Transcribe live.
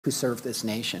who served this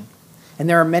nation. And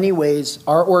there are many ways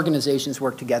our organizations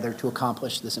work together to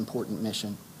accomplish this important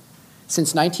mission.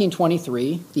 Since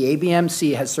 1923, the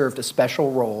ABMC has served a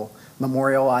special role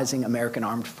memorializing American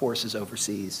armed forces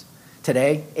overseas.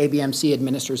 Today, ABMC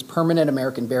administers permanent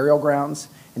American burial grounds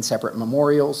and separate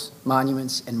memorials,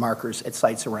 monuments, and markers at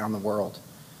sites around the world,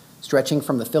 stretching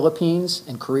from the Philippines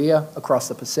and Korea across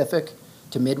the Pacific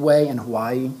to Midway and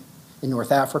Hawaii, in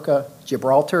North Africa,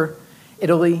 Gibraltar,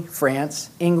 Italy,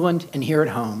 France, England, and here at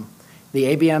home.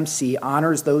 The ABMC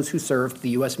honors those who served the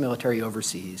U.S. military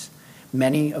overseas,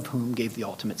 many of whom gave the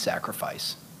ultimate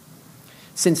sacrifice.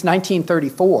 Since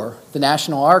 1934, the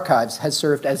National Archives has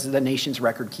served as the nation's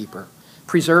record keeper,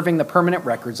 preserving the permanent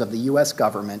records of the U.S.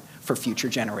 government for future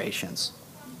generations.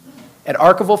 At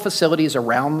archival facilities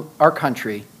around our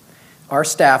country, our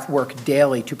staff work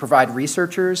daily to provide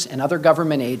researchers and other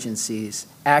government agencies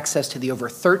access to the over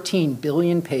 13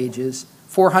 billion pages,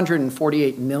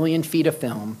 448 million feet of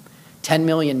film, 10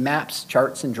 million maps,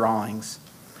 charts, and drawings,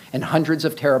 and hundreds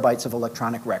of terabytes of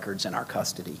electronic records in our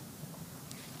custody.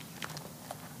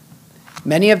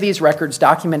 Many of these records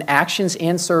document actions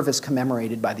and service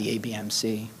commemorated by the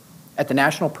ABMC. At the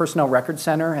National Personnel Records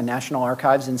Center and National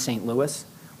Archives in St. Louis,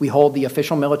 we hold the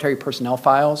official military personnel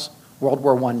files, World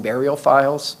War I burial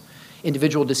files,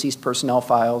 individual deceased personnel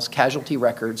files, casualty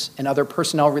records, and other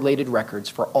personnel-related records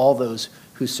for all those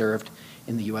who served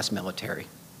in the U.S. military.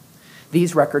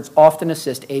 These records often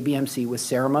assist ABMC with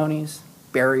ceremonies,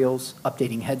 burials,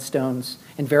 updating headstones,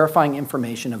 and verifying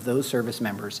information of those service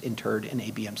members interred in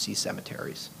ABMC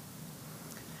cemeteries.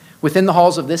 Within the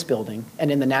halls of this building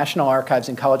and in the National Archives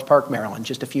in College Park, Maryland,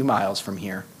 just a few miles from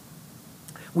here,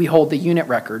 we hold the unit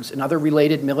records and other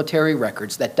related military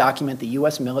records that document the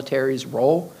U.S. military's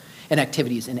role and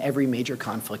activities in every major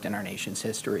conflict in our nation's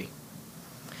history.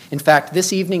 In fact,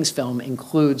 this evening's film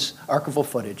includes archival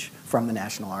footage from the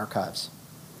National Archives.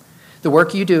 The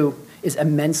work you do is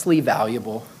immensely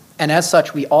valuable, and as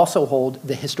such, we also hold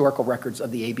the historical records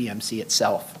of the ABMC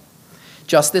itself.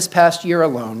 Just this past year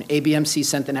alone, ABMC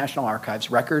sent the National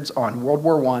Archives records on World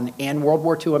War I and World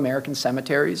War II American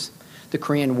cemeteries, the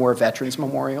Korean War Veterans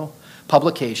Memorial,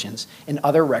 publications, and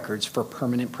other records for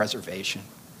permanent preservation.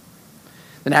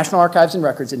 The National Archives and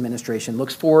Records Administration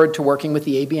looks forward to working with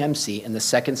the ABMC in the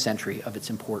second century of its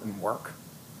important work.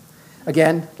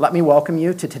 Again, let me welcome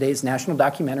you to today's National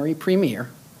Documentary Premiere.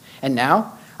 And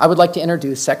now, I would like to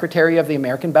introduce Secretary of the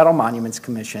American Battle Monuments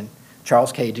Commission,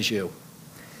 Charles K. DeJoux.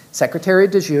 Secretary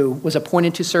DeJoux was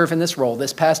appointed to serve in this role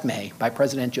this past May by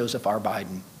President Joseph R.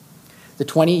 Biden. The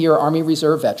 20-year Army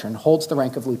Reserve veteran holds the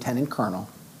rank of Lieutenant Colonel,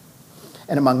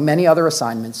 and among many other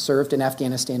assignments, served in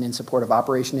Afghanistan in support of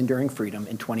Operation Enduring Freedom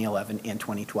in 2011 and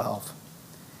 2012.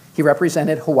 He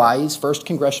represented Hawaii's 1st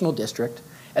Congressional District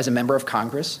as a member of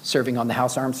Congress, serving on the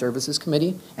House Armed Services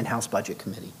Committee and House Budget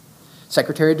Committee.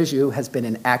 Secretary DeJoux has been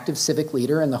an active civic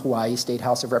leader in the Hawaii State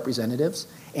House of Representatives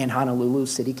and Honolulu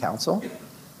City Council,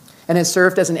 and has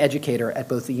served as an educator at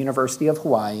both the University of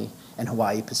Hawaii and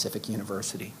Hawaii Pacific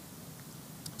University.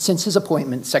 Since his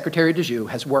appointment, Secretary DeJoux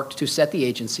has worked to set the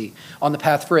agency on the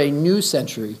path for a new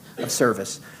century of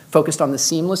service, focused on the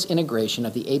seamless integration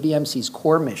of the ABMC's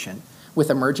core mission with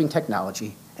emerging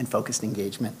technology and focused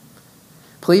engagement.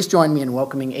 Please join me in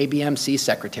welcoming ABMC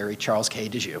Secretary Charles K.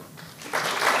 DeJoux.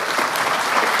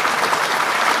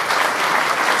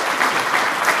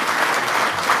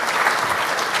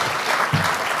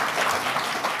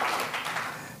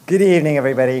 Good evening,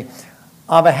 everybody.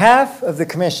 On behalf of the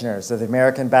commissioners of the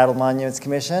American Battle Monuments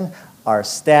Commission, our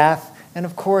staff, and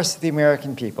of course, the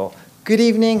American people, good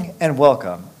evening and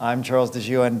welcome. I'm Charles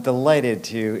DeJoux, and delighted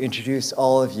to introduce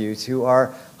all of you to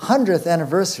our 100th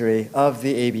anniversary of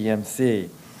the ABMC.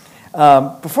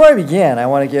 Before I begin, I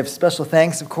want to give special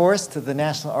thanks, of course, to the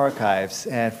National Archives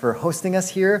and for hosting us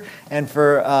here and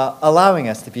for allowing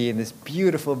us to be in this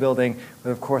beautiful building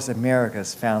with, of course,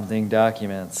 America's founding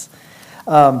documents.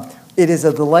 It is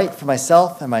a delight for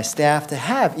myself and my staff to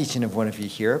have each and every one of you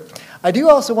here. I do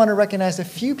also want to recognize a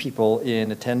few people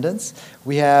in attendance.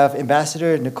 We have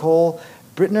Ambassador Nicole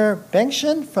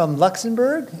Brittner-Bengtschen from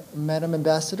Luxembourg, Madam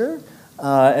Ambassador,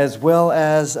 as well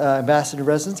as Ambassador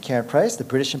Residence Karen Price, the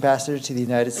British Ambassador to the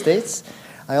United States.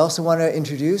 I also want to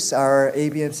introduce our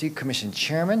ABMC Commission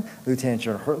Chairman, Lieutenant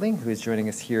General Hertling, who is joining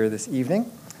us here this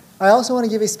evening. I also want to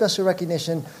give a special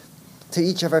recognition to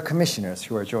each of our commissioners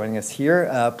who are joining us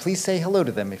here. Please say hello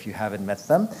to them if you haven't met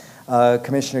them.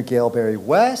 Commissioner Gail Berry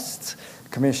West,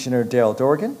 Commissioner Dale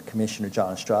Dorgan, Commissioner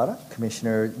John Estrada,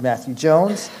 Commissioner Matthew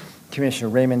Jones, Commissioner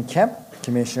Raymond Kemp,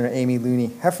 Commissioner Amy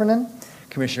Looney Heffernan,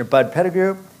 Commissioner Bud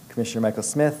Pettigrew, Commissioner Michael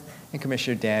Smith, and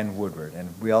Commissioner Dan Woodward. And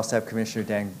we also have Commissioner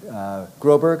Dan Flo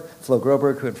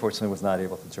Groberg, who unfortunately was not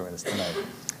able to join us tonight.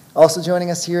 Also joining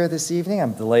us here this evening,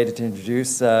 I'm delighted to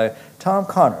introduce Tom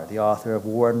Connor, the author of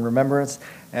War and Remembrance,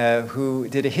 who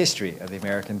did a history of the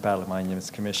American Battle Monuments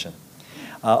Commission.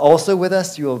 Also with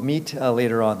us, you will meet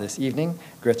later on this evening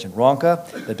Gretchen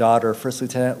Ronka, the daughter of First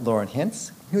Lieutenant Lauren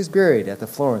Hintz, who is buried at the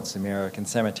Florence American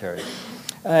Cemetery.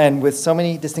 And with so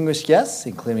many distinguished guests,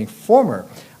 including former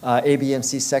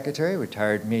ABMC Secretary,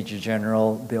 retired Major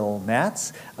General Bill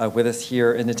Matz, with us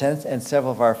here in attendance, and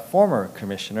several of our former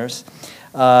commissioners.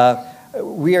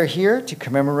 We are here to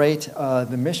commemorate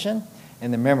the mission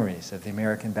and the memories of the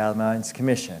American Battle Monuments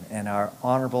Commission and our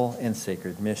honorable and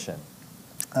sacred mission.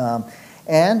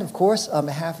 And, of course, on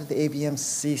behalf of the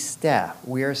ABMC staff,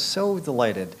 we are so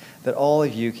delighted that all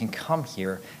of you can come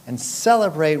here and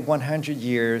celebrate 100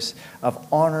 years of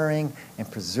honoring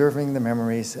and preserving the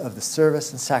memories of the service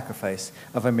and sacrifice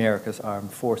of America's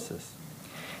armed forces.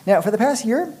 Now, for the past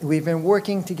year, we've been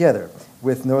working together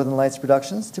with Northern Lights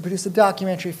Productions to produce a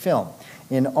documentary film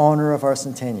in honor of our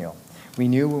centennial. We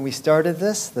knew when we started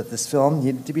this that this film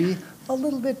needed to be a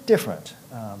little bit different.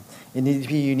 It needed to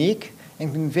be unique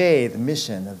and convey the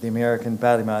mission of the American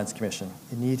Battle Monuments Commission.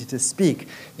 It needed to speak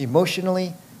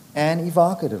emotionally and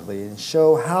evocatively and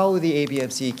show how the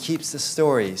ABMC keeps the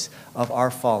stories of our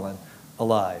fallen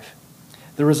alive.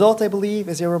 The result, I believe,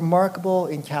 is a remarkable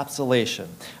encapsulation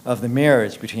of the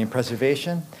marriage between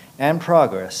preservation and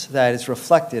progress that is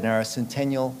reflected in our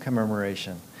centennial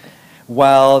commemoration.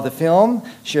 While the film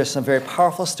shares some very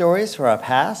powerful stories from our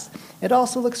past, it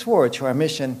also looks forward to our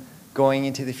mission going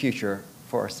into the future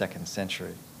for our second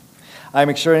century. I'm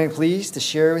extremely pleased to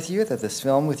share with you that this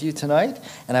film with you tonight,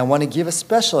 and I want to give a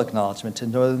special acknowledgement to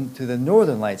the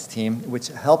Northern Lights team, which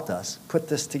helped us put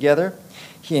this together.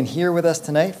 Here with us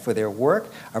tonight for their work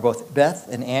are both Beth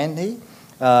and Andy,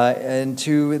 and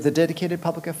to the dedicated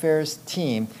public affairs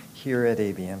team here at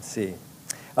ABMC.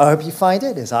 I hope you find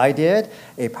it, as I did,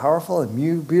 a powerful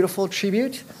and beautiful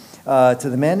tribute to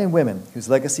the men and women whose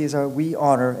legacies we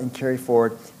honor and carry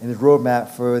forward in the roadmap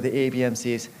for the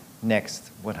ABMC's next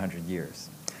 100 years.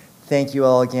 Thank you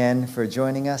all again for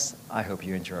joining us. I hope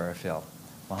you enjoy our film.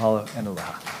 Mahalo and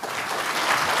aloha.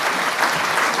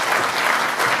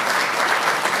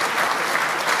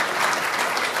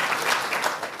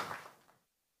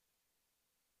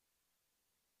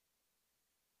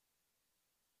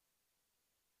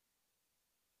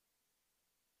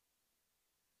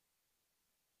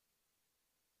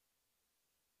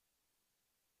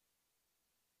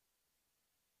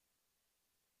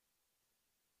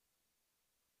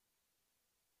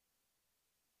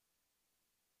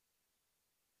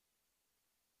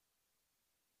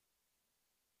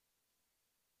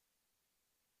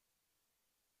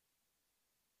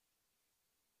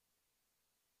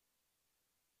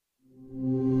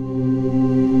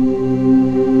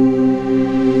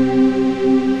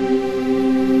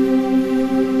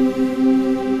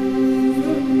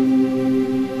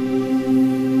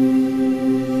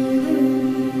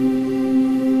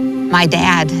 My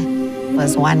dad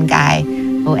was one guy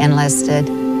who enlisted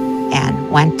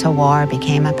and went to war,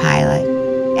 became a pilot,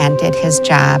 and did his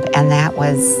job, and that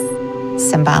was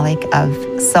symbolic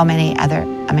of so many other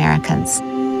Americans.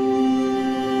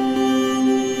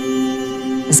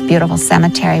 This beautiful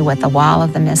cemetery with the wall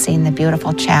of the missing, the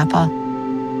beautiful chapel,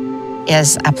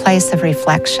 is a place of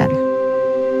reflection.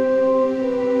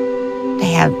 To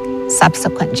have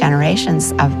subsequent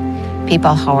generations of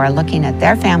people who are looking at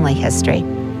their family history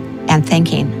and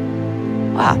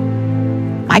thinking, well,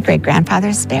 my great-grandfather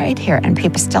is buried here, and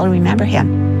people still remember him.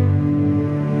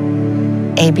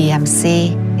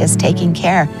 ABMC is taking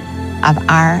care of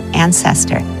our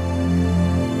ancestor.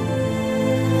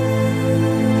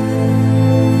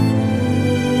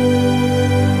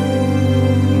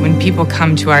 When people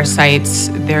come to our sites,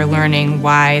 they're learning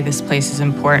why this place is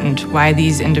important, why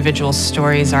these individual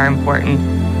stories are important,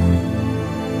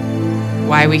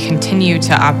 why we continue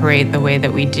to operate the way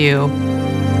that we do.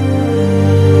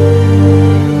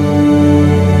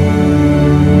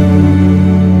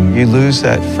 You lose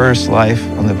that first life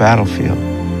on the battlefield.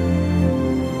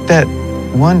 That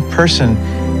one person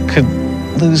could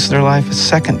lose their life a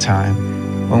second time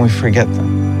when we forget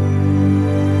them.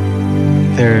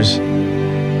 There's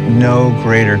no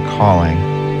greater calling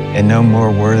and no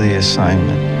more worthy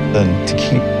assignment than to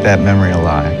keep that memory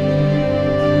alive.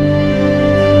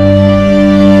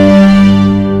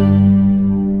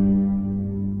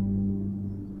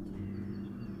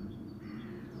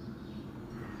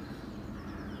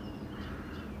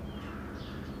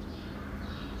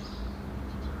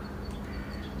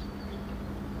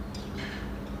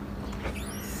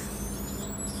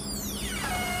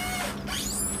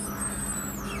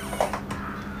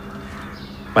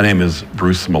 My name is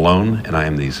Bruce Malone, and I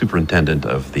am the superintendent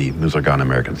of the Musargan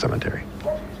American Cemetery.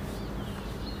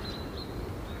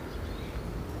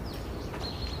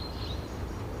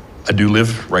 I do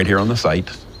live right here on the site.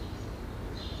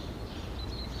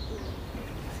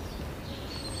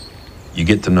 You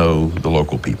get to know the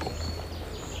local people.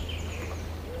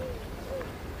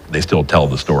 They still tell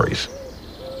the stories.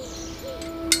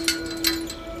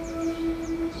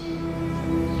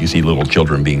 You see little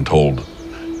children being told,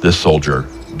 this soldier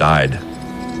died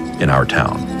in our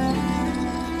town.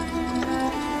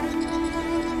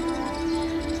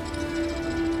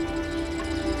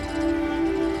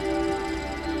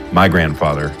 My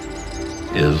grandfather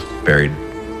is buried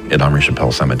at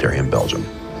Henri-Chapelle Cemetery in Belgium.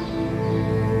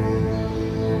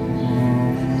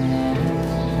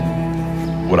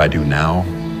 What I do now,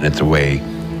 it's a way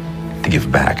to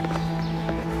give back.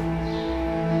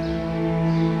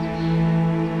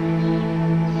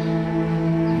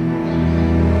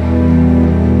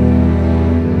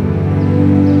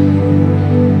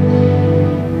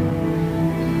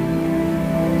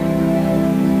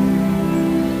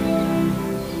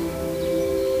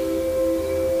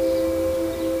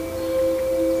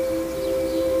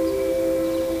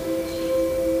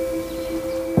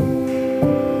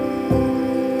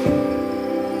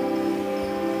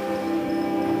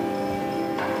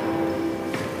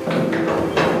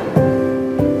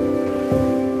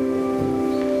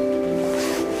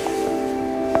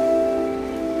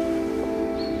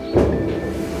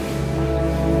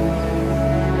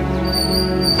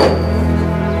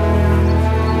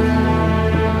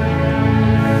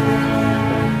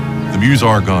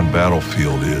 Musargan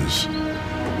battlefield is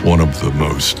one of the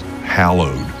most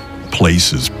hallowed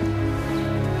places.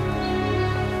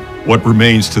 What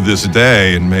remains to this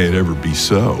day, and may it ever be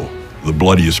so, the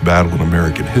bloodiest battle in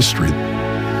American history.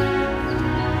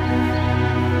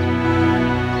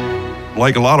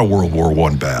 Like a lot of World War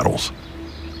I battles,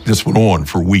 this went on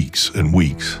for weeks and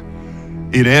weeks.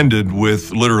 It ended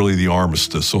with literally the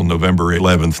armistice on November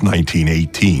 11th,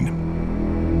 1918.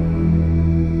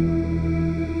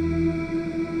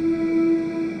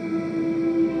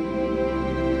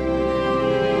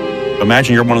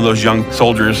 Imagine you're one of those young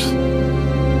soldiers,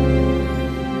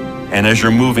 and as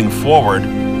you're moving forward,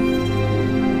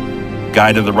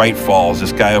 guy to the right falls,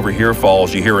 this guy over here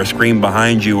falls, you hear a scream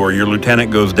behind you, or your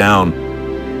lieutenant goes down.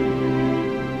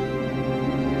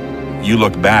 You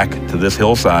look back to this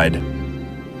hillside,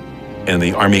 and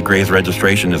the Army Graves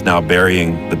Registration is now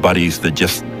burying the buddies that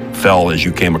just fell as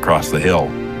you came across the hill.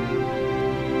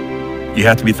 You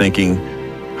have to be thinking,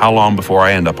 how long before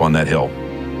I end up on that hill?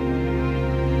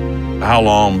 How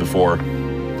long before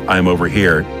I'm over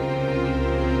here?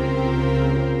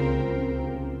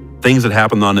 Things that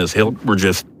happened on this hill were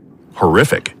just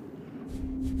horrific.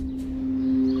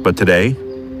 But today,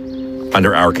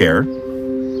 under our care,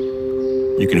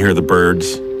 you can hear the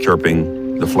birds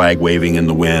chirping, the flag waving in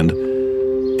the wind,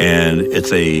 and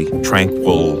it's a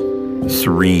tranquil,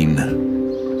 serene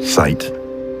sight.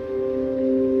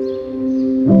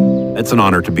 It's an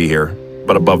honor to be here,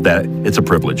 but above that, it's a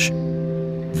privilege.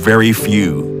 Very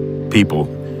few people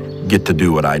get to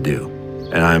do what I do,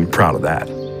 and I'm proud of that.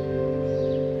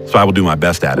 So I will do my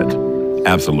best at it,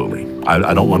 absolutely.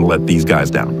 I don't want to let these guys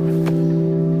down.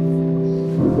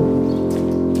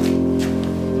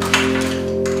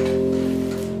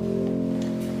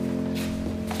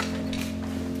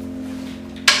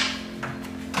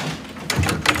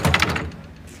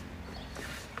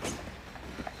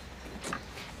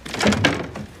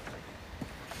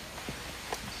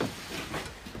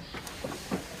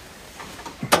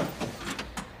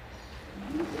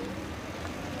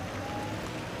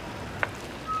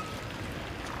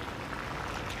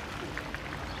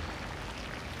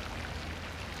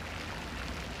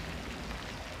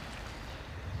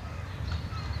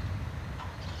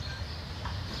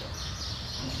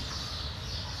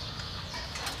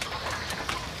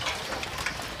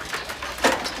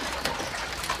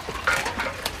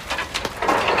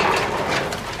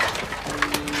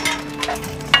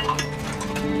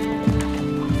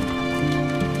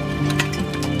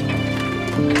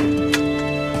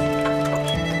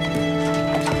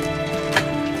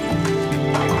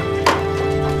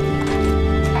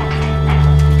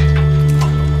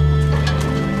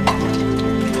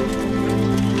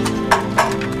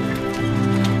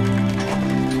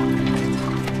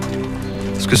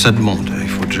 Que ça demande. Il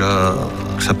faut déjà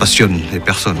que ça passionne les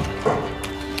personnes,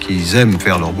 qu'ils aiment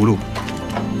faire leur boulot.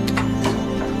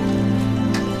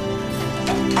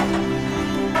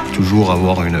 Toujours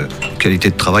avoir une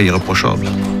qualité de travail irréprochable.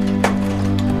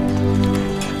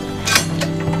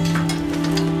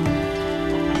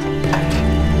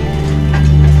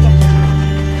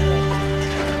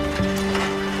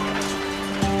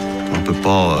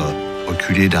 pas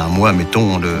reculer d'un mois,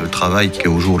 mettons, le travail qui est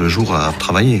au jour le jour à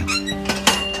travailler.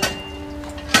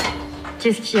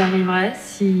 Qu'est-ce qui arriverait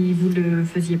si vous le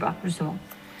faisiez pas, justement?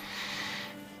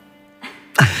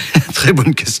 Très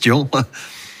bonne question.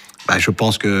 Bah, je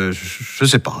pense que, je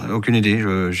sais pas, aucune idée.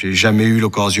 J'ai jamais eu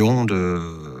l'occasion de...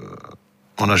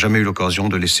 On n'a jamais eu l'occasion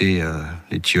de laisser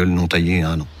les tilleuls non taillés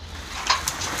un an.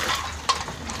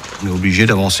 On est obligé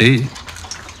d'avancer.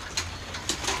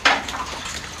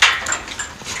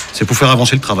 C'est pour faire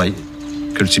avancer le travail,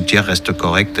 que le cimetière reste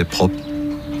correct et propre.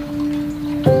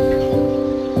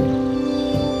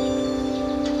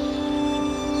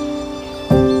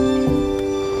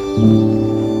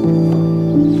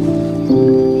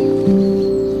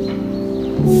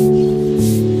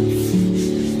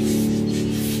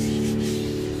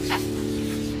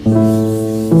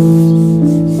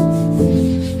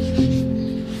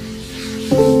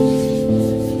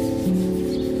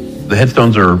 The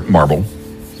headstones are marble.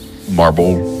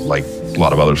 Marble, like a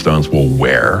lot of other stones, will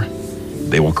wear.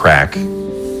 They will crack.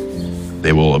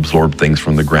 They will absorb things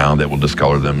from the ground that will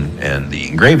discolor them, and the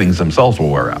engravings themselves will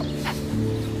wear out.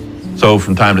 So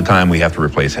from time to time, we have to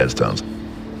replace headstones.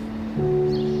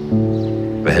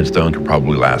 The headstone could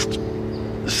probably last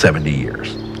 70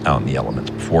 years out in the elements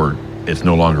before it's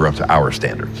no longer up to our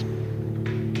standards.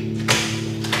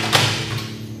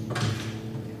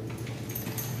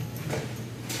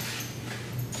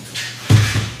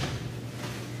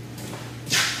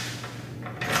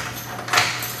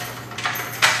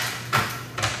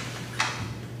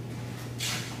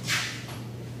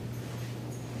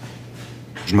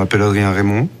 Je m'appelle Adrien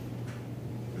Raymond.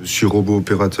 Je suis robot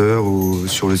opérateur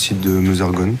sur le site de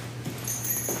Meusargonne.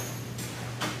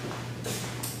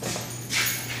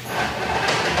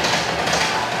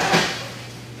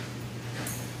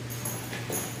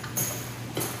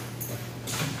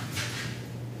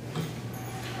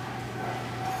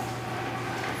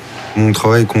 Mon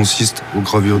travail consiste aux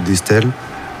gravures des stèles.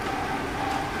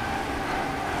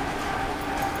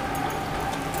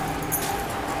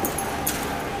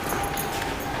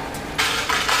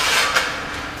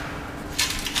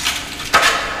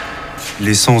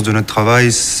 L'essence de notre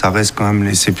travail, ça reste quand même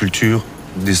les sépultures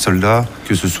des soldats,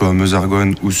 que ce soit à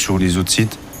Meusargonne ou sur les autres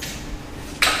sites.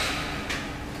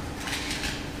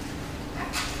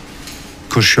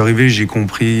 Quand je suis arrivé, j'ai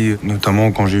compris,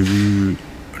 notamment quand j'ai vu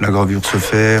la gravure se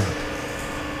faire,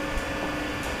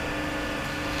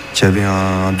 qu'il y avait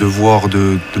un devoir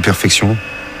de perfection,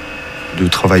 de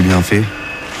travail bien fait.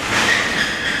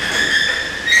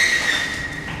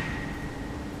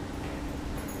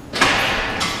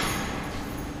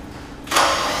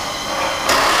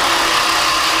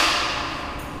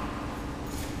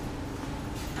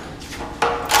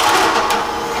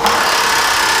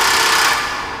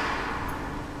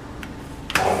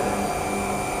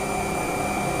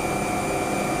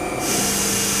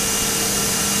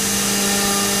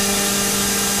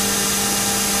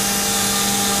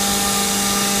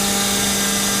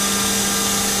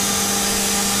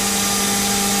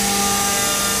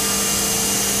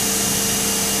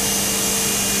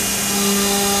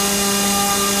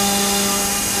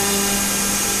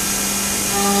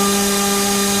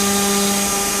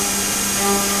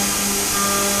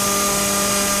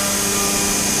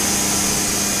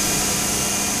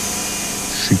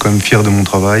 Je suis quand même fier de mon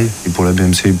travail, et pour la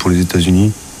ABMC et pour les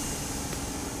États-Unis.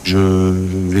 Je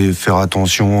vais faire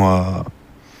attention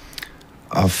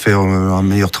à faire un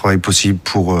meilleur travail possible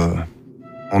pour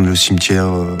rendre le cimetière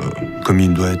comme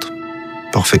il doit être.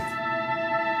 Parfait.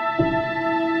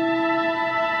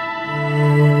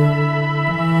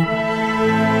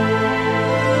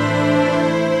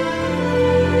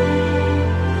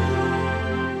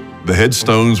 The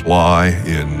headstones lie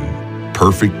in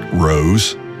perfect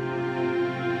rows.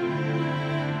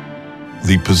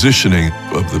 The positioning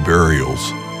of the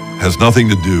burials has nothing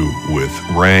to do with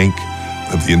rank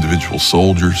of the individual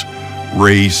soldiers,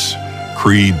 race,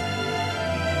 creed.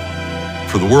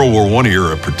 For the World War I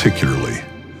era particularly,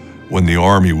 when the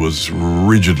Army was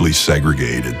rigidly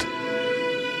segregated,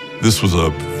 this was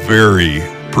a very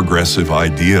progressive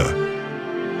idea.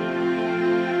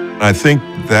 I think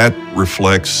that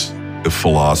reflects a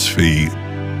philosophy.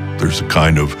 There's a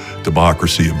kind of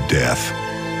democracy of death.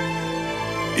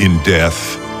 In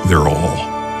death, they're all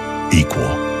equal.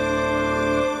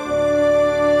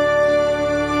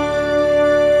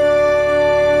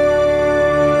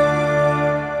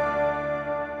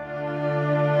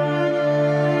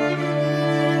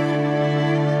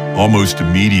 Almost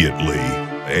immediately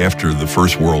after the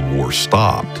First World War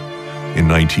stopped in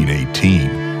 1918,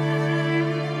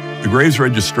 the Graves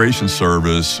Registration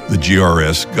Service, the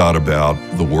GRS, got about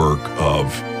the work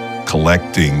of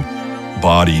collecting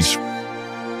bodies.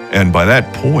 And by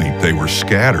that point, they were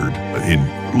scattered in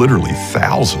literally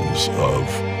thousands of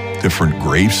different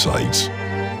grave sites.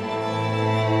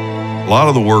 A lot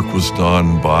of the work was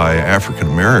done by African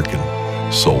American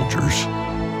soldiers,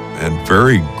 and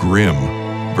very grim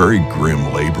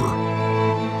labor.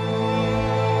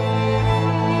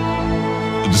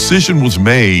 The decision was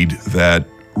made that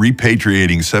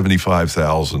repatriating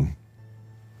 75,000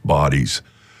 bodies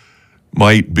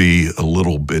might be a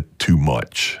little bit too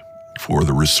much for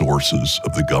the resources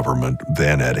of the government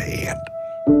then at hand.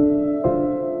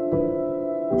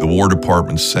 The War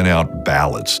Department sent out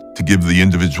ballots to give the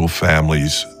individual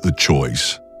families the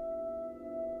choice.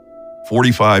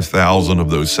 45,000 of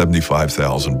those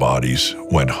 75,000 bodies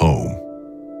went home.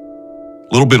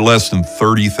 A little bit less than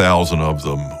 30,000 of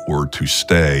them were to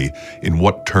stay in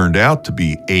what turned out to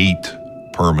be 8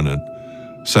 permanent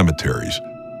cemeteries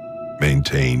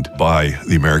maintained by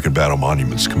the American Battle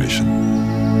Monuments Commission.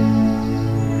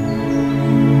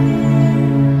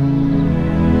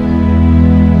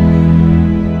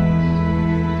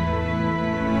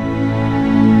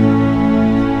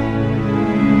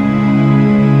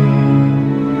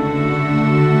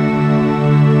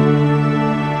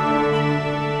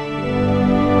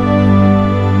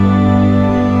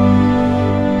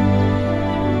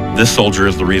 This soldier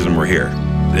is the reason we're here.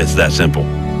 It's that simple.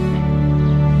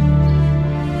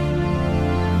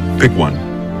 Pick one.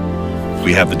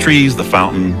 We have the trees, the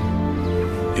fountain,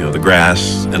 the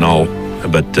grass and all,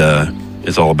 but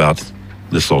it's all about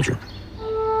this soldier.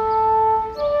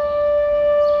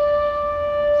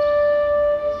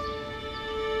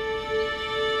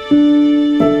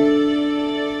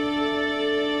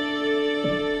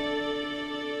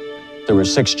 There were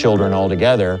 6 children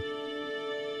altogether.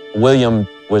 William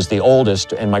was the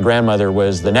oldest, and my grandmother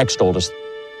was the next oldest.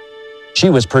 She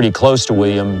was pretty close to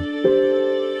William.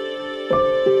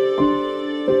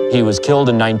 He was killed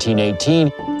in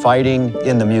 1918, fighting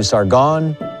in the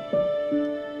Meuse-Argonne.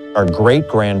 Our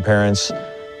great-grandparents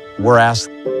were asked,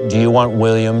 do you want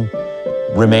William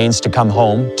remains to come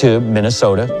home to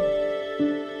Minnesota?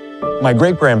 My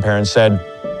great-grandparents said,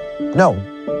 no,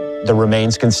 the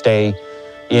remains can stay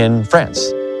in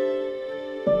France.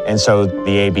 And so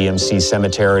the ABMC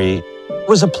cemetery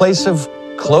was a place of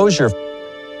closure.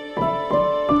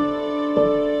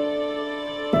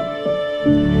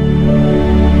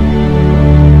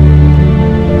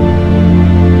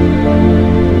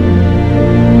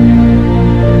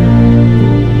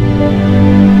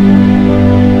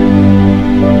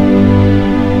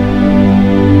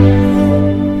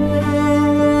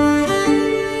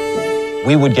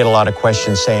 We would get a lot of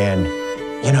questions saying,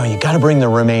 you got to bring the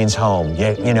remains home.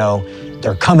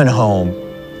 They're coming home.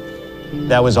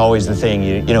 That was always the thing.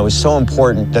 It was so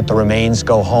important that the remains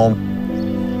go home.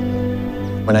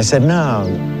 When I said, no,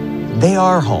 they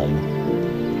are home.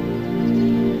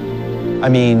 I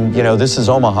mean, this is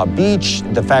Omaha Beach.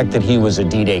 The fact that he was a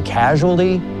D-Day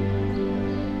casualty,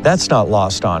 that's not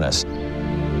lost on us.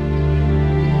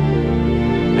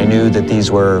 I knew that these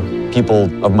were people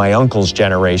of my uncle's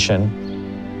generation.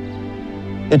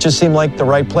 It just seemed like the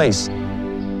right place.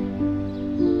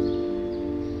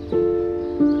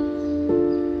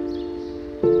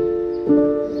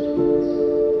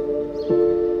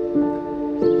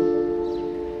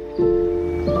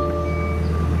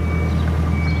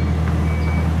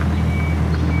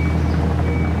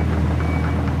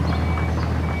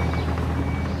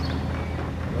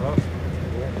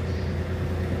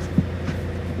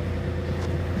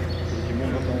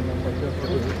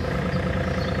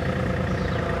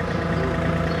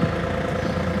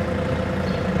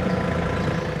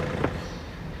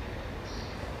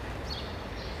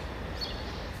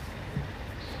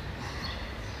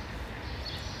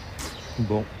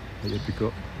 Bon, il n'y a plus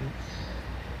qu'à.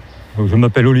 Donc, je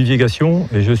m'appelle Olivier Gassion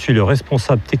et je suis le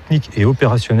responsable technique et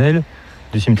opérationnel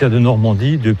du cimetière de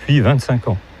Normandie depuis 25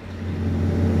 ans.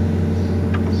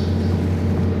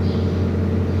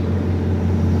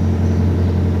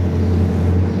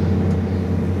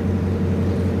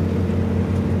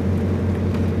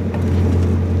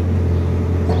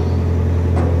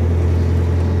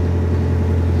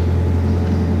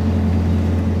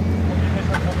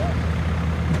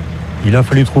 Il a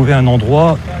fallu trouver un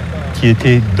endroit qui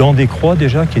était dans des croix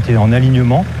déjà, qui était en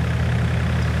alignement.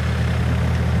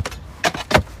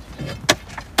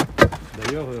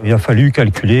 Il a fallu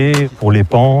calculer pour les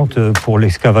pentes, pour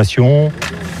l'excavation.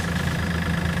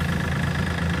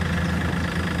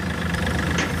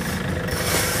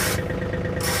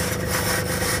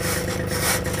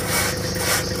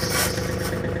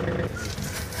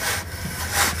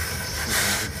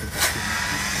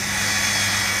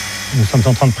 Nous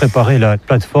sommes en train de préparer la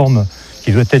plateforme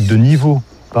qui doit être de niveau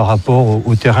par rapport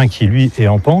au terrain qui, lui, est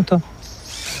en pente,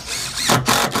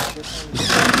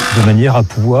 de manière à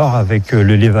pouvoir, avec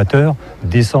l'élévateur,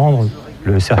 descendre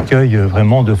le cercueil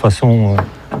vraiment de façon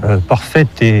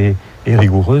parfaite et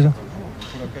rigoureuse.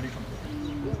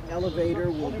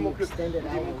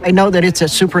 I know that it's a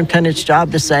superintendent's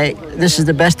job to say, this is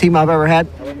the best team I've ever had,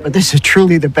 but this is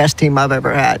truly the best team I've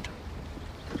ever had.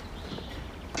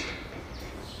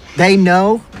 They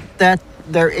know that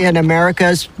they're in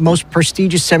America's most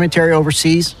prestigious cemetery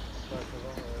overseas.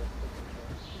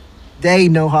 They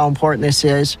know how important this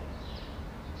is.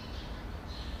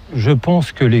 Je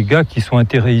pense que les gars qui sont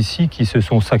enterrés ici, qui se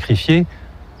sont sacrifiés,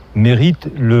 méritent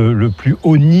le plus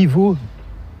haut niveau.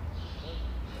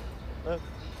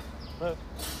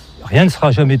 Rien ne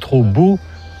sera jamais trop beau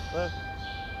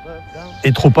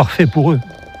et trop parfait pour eux.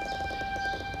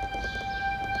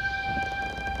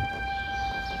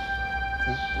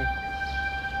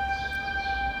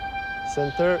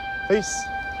 Center, face.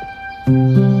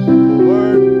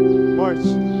 Forward, march.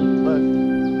 Left.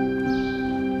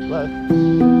 Left.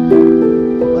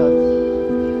 Left.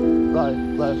 Right,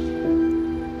 left.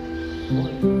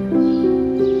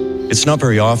 It's not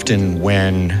very often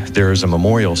when there's a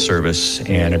memorial service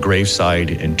and a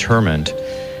graveside interment,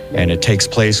 and it takes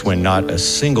place when not a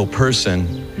single person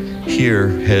here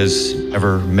has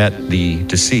ever met the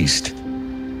deceased.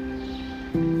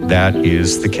 That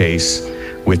is the case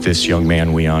with this young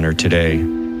man we honor today.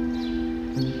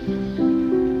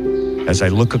 As I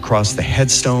look across the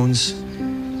headstones,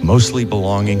 mostly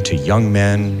belonging to young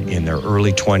men in their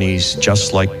early 20s,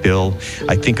 just like Bill,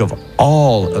 I think of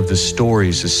all of the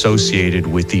stories associated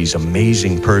with these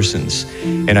amazing persons.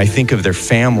 And I think of their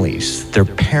families, their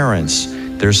parents,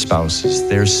 their spouses,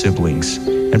 their siblings,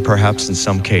 and perhaps in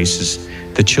some cases,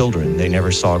 the children they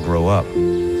never saw grow up.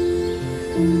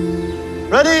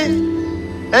 Ready,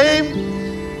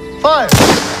 aim, fire.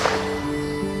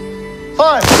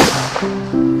 Fire.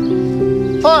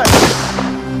 Fire.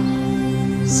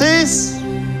 Cease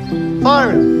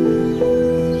firing.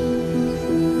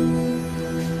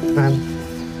 And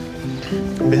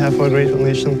on behalf of our grateful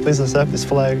nation, please accept this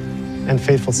flag and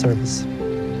faithful service.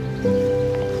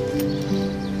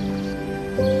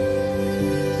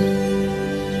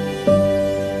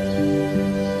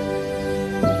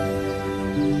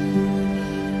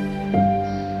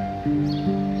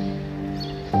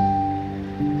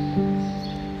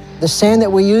 The sand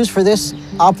that we use for this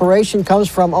operation comes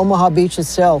from Omaha Beach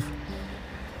itself.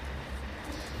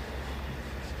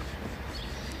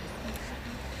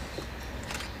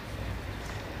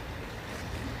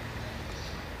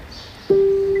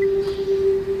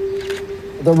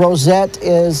 The rosette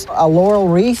is a laurel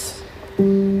wreath,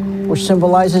 which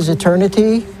symbolizes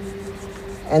eternity.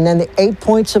 And then the 8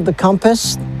 points of the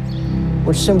compass,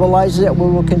 which symbolizes that we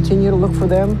will continue to look for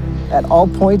them at all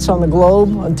points on the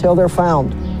globe until they're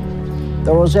found.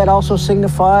 The rosette also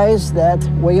signifies that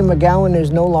William McGowan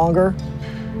is no longer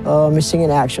missing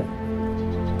in action.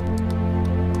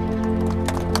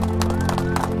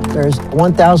 There's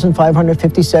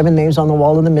 1,557 names on the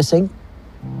wall of the missing.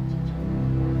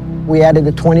 We added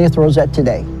the 20th rosette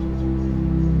today.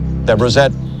 That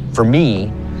rosette, for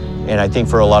me, and I think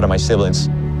for a lot of my siblings,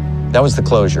 that was the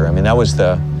closure. I mean, that was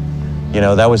the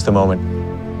moment.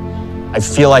 I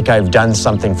feel like I've done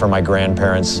something for my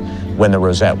grandparents when the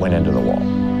rosette went into the wall.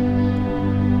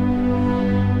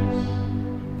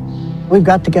 We've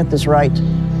got to get this right.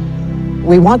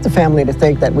 We want the family to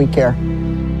think that we care,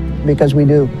 because we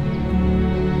do.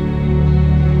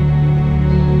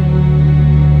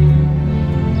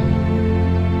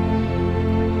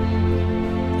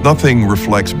 Nothing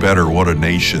reflects better what a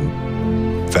nation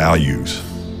values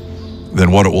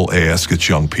than what it will ask its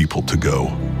young people to go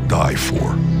die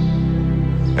for.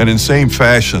 And in same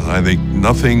fashion, I think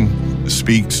nothing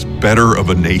speaks better of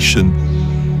a nation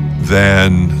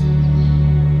than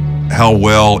how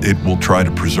well it will try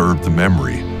to preserve the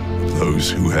memory of those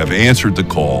who have answered the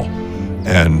call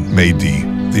and made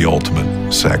the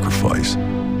ultimate sacrifice.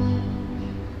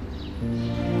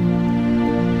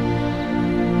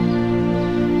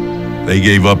 They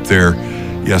gave up their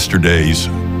yesterdays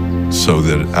so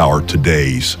that our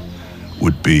todays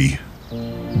would be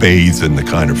bathed in the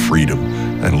kind of freedom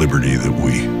and liberty that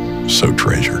we so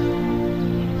treasure.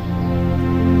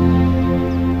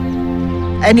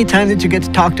 Anytime that you get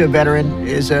to talk to a veteran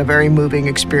is a very moving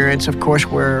experience. Of course,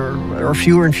 there are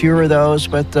fewer and fewer of those,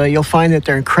 but you'll find that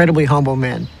they're incredibly humble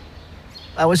men.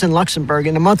 I was in Luxembourg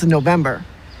in the month of November.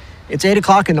 It's 8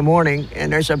 o'clock in the morning,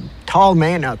 and there's a tall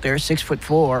man out there, 6'4"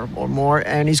 or more,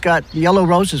 and he's got yellow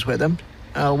roses with him.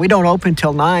 We don't open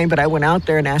till 9, but I went out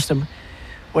there and asked him,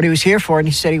 what he was here for, and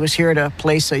he said he was here to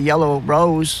place a yellow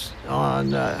rose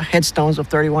on headstones of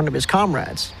 31 of his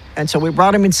comrades. And so we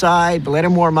brought him inside, let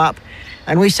him warm up,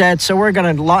 and we said, so we're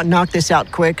going to knock this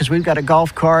out quick because we've got a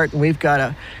golf cart and we've got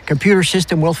a computer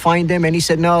system, we'll find him. And he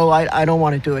said, no, I don't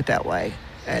want to do it that way.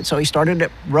 And so he started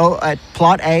at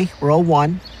plot A, row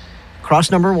 1,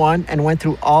 cross number 1, and went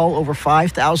through all over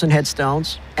 5,000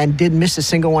 headstones and didn't miss a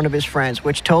single one of his friends,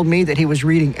 which told me that he was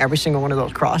reading every single one of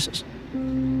those crosses.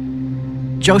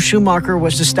 Joe Schumacher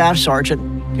was the staff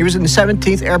sergeant. He was in the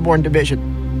 17th Airborne Division.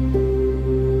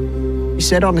 He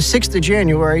said on the 6th of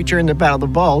January, during the Battle of the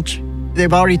Bulge,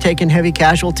 they've already taken heavy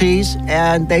casualties,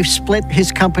 and they've split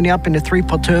his company up into 3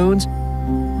 platoons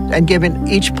and given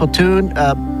each platoon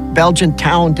a Belgian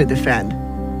town to defend.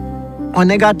 When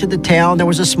they got to the town, there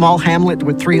was a small hamlet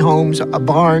with 3 homes, a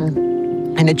barn,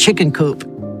 and a chicken coop.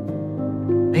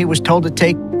 He was told to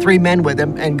take 3 men with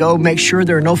him and go make sure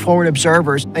there are no forward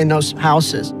observers in those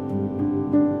houses.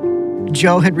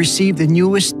 Joe had received the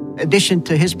newest addition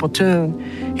to his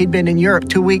platoon. He'd been in Europe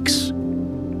 2 weeks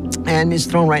and is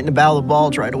thrown right in the Battle of the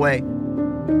Bulge right away.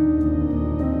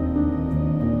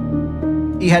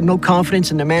 He had no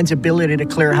confidence in the man's ability to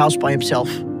clear a house by himself.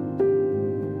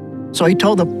 So he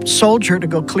told the soldier to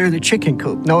go clear the chicken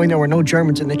coop, knowing there were no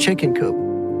Germans in the chicken coop.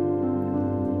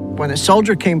 When the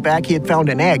soldier came back, he had found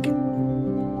an egg.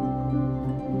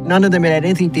 None of them had had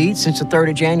anything to eat since the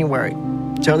 3rd of January.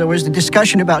 So there was the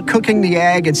discussion about cooking the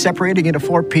egg and separating it into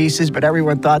 4 pieces, but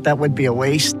everyone thought that would be a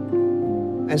waste.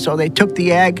 And so they took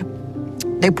the egg,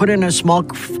 they put it in a small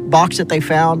box that they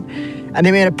found, and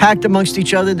they made a pact amongst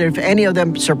each other that if any of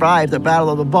them survived the Battle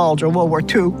of the Bulge or World War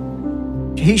II,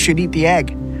 he should eat the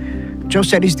egg. Joe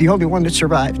said he's the only one that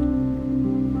survived.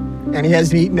 And he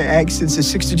hasn't eaten an egg since the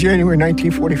 6th of January,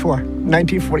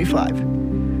 1945.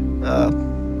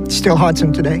 Still haunts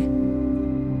him today.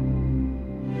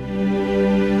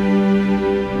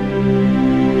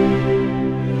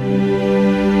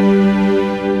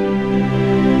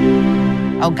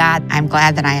 Oh God, I'm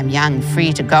glad that I am young,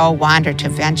 free to go, wander, to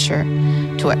venture,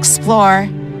 to explore.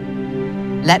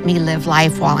 Let me live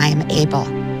life while I am able.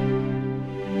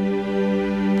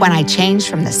 When I change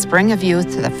from the spring of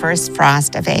youth to the first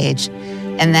frost of age,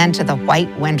 and then to the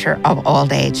white winter of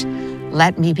old age,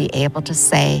 let me be able to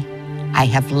say, I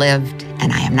have lived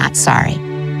and I am not sorry.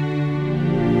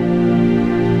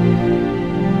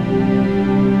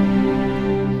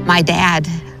 My dad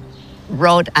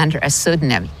wrote under a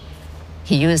pseudonym.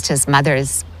 He used his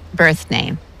mother's birth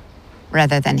name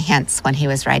rather than Hintz when he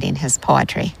was writing his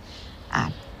poetry.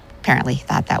 Apparently he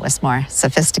thought that was more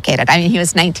sophisticated. I mean, he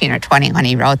was 19 or 20 when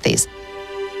he wrote these.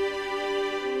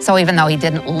 So even though he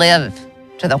didn't live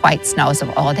to the white snows of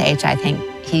old age, I think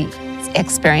he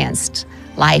experienced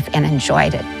life and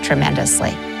enjoyed it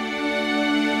tremendously.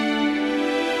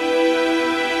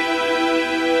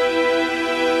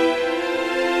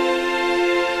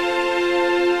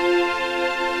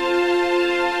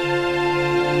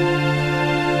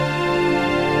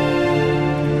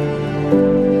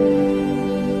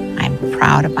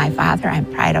 Proud of my father. I'm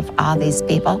proud of all these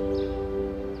people.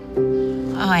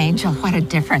 Oh, Angel, what a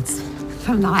difference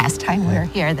from the last time we were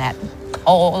here, that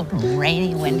cold,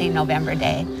 rainy, windy November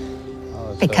day.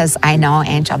 Because I know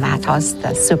Angel Matos,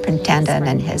 the superintendent,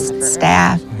 and his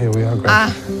staff. Here we are,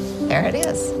 Greg. There it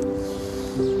is.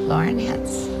 Lauren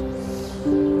Hintz.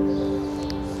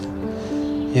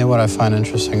 Yeah, what I find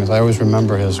interesting is I always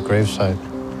remember his gravesite,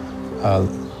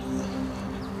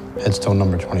 headstone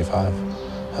number 25.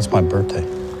 That's my birthday.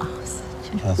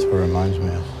 That's what it reminds me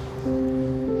of.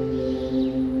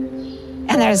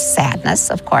 And there's sadness,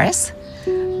 of course,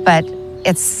 but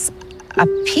it's a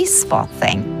peaceful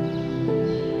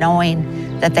thing,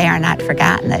 knowing that they are not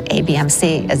forgotten, that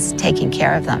ABMC is taking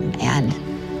care of them, and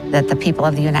that the people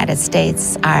of the United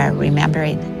States are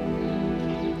remembering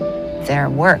their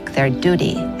work, their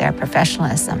duty, their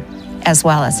professionalism, as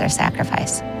well as their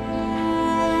sacrifice.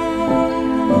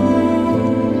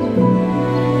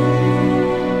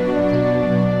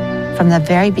 From the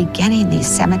very beginning, these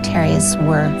cemeteries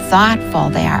were thoughtful,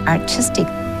 they are artistic.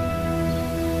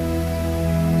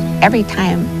 Every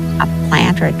time a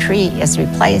plant or a tree is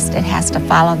replaced, it has to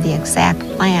follow the exact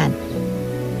plan.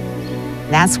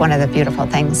 That's one of the beautiful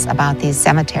things about these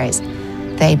cemeteries.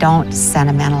 They don't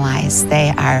sentimentalize,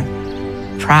 they are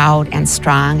proud and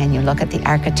strong, and you look at the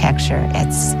architecture,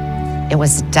 it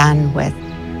was done with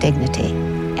dignity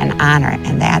and honor,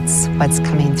 and that's what's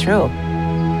coming through.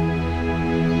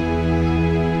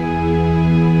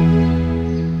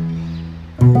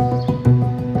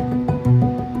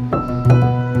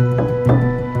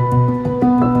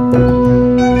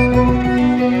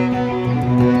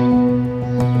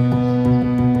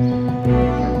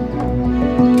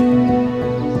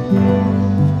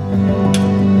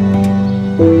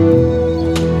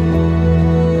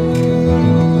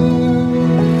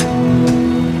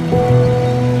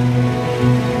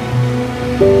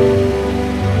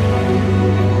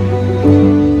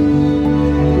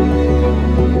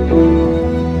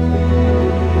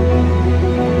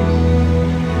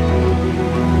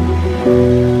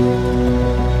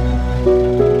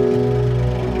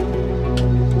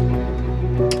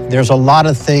 There's a lot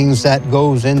of things that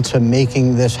goes into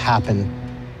making this happen.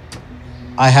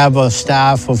 I have a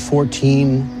staff of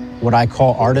 14, what I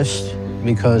call artists,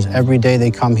 because every day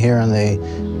they come here and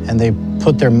they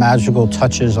put their magical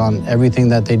touches on everything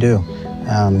that they do.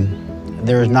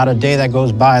 There is not a day that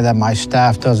goes by that my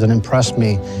staff doesn't impress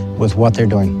me with what they're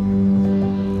doing.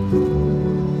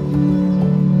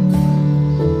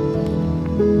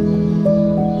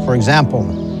 For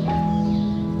example,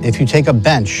 if you take a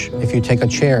bench, if you take a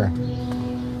chair,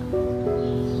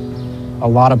 a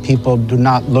lot of people do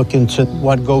not look into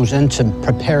what goes into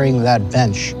preparing that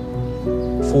bench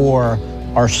for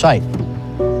our site.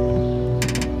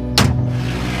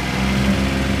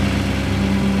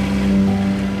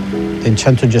 They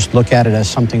tend to just look at it as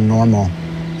something normal.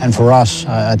 And for us,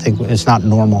 I think it's not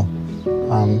normal.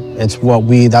 That's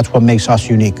what makes us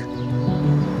unique.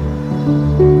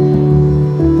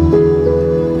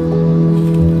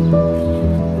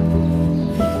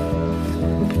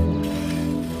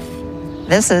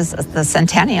 This is the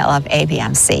centennial of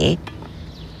ABMC.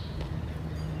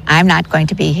 I'm not going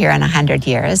to be here in 100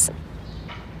 years.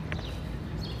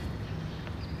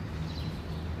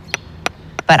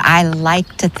 But I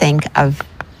like to think of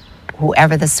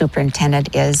whoever the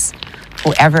superintendent is,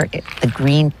 whoever the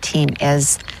green team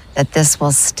is, that this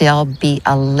will still be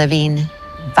a living,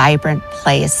 vibrant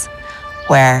place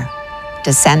where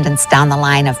descendants down the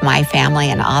line of my family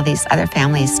and all these other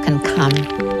families can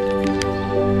come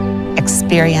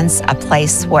experience a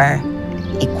place where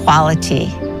equality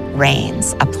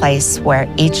reigns, a place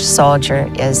where each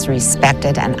soldier is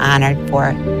respected and honored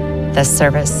for the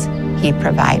service he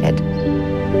provided.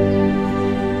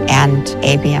 And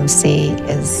ABMC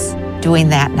is doing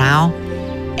that now,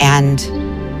 and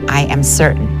I am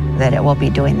certain that it will be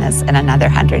doing this in another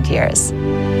 100 years.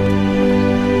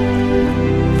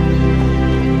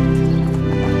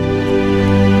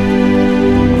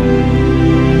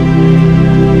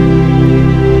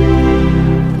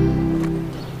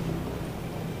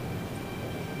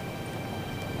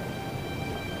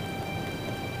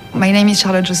 My name is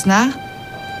Charlotte Josnard.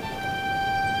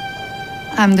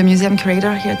 I'm the museum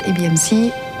curator here at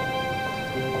ABMC.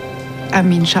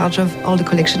 I'm in charge of all the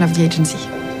collection of the agency.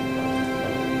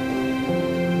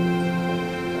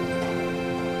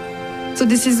 So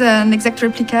this is an exact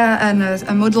replica and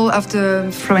a model of the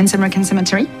Florence American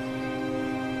Cemetery.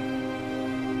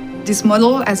 This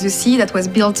model, as you see, that was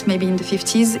built maybe in the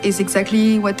 50s, is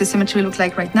exactly what the cemetery looks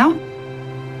like right now.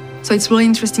 So it's really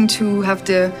interesting to have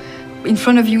in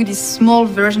front of you this small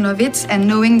version of it, and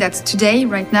knowing that today,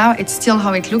 right now, it's still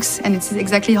how it looks and it's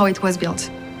exactly how it was built.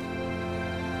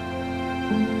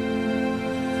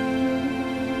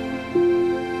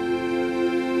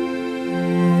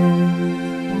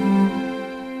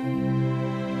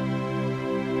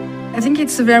 I think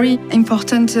it's a very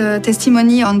important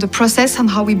testimony on the process and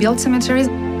how we build cemeteries.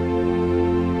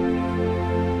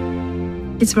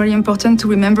 It's very important to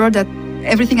remember that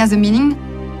everything has a meaning.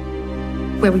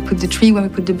 Where we put the tree, where we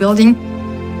put the building.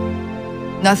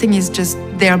 Nothing is just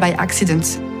there by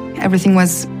accident. Everything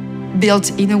was built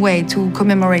in a way to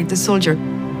commemorate the soldier.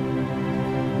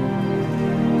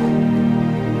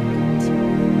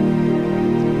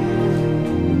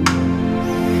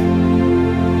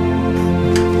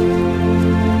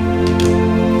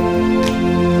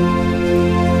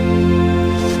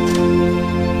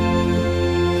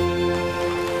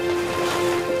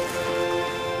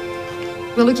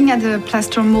 We're looking at the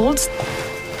plaster molds.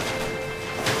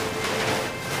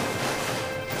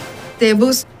 They're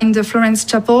both in the Florence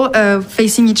Chapel,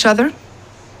 facing each other.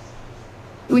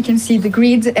 We can see the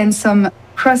grid and some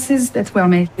crosses that were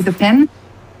made with a pen.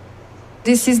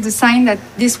 This is the sign that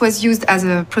this was used as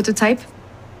a prototype.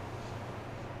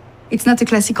 It's not a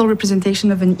classical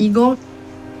representation of an eagle.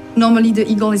 Normally the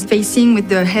eagle is facing with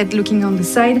the head looking on the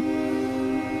side.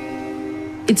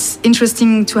 It's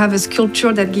interesting to have a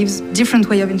sculpture that gives different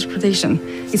way of interpretation.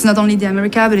 It's not only the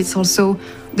America, but it's also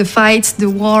the fight, the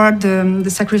war, the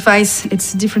sacrifice.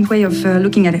 It's a different way of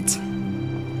looking at it.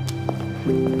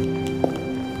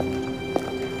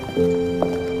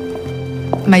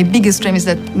 My biggest dream is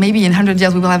that maybe in 100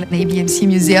 years we will have an ABMC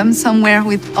museum somewhere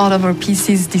with all of our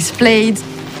pieces displayed.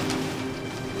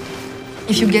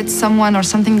 If you get someone or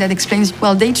something that explains,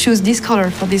 well, they choose this color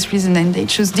for this reason, and they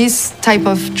choose this type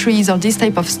of trees or this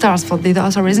type of stars for the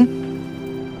other reason,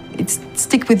 it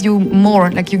sticks with you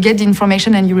more. Like you get the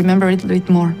information and you remember it a little bit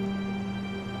more.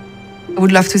 I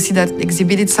would love to see that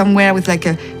exhibited somewhere with like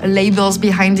a labels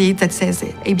behind it that says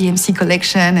ABMC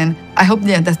collection, and I hope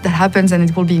that happens, and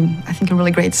it will be, I think, a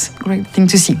really great thing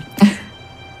to see.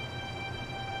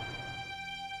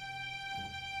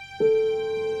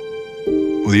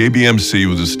 Well, the ABMC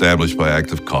was established by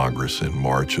Act of Congress in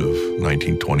March of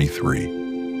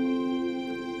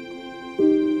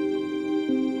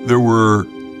 1923. There were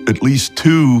at least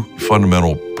two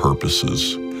fundamental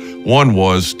purposes. One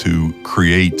was to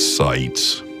create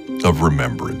sites of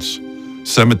remembrance,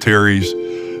 cemeteries,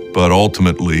 but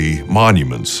ultimately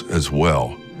monuments as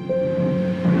well.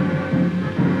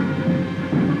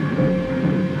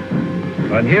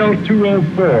 On Hill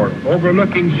 204,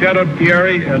 overlooking Chateau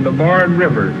Thierry and the Marne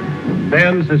River,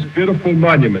 stands this beautiful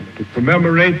monument to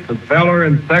commemorate the valor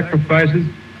and sacrifices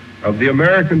of the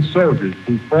American soldiers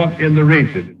who fought in the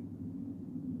region.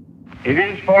 It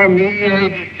is for me a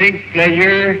distinct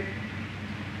pleasure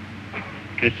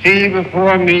to see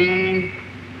before me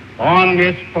on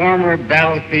this former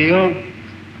battlefield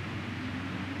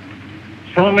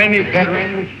so many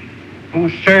veterans who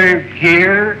served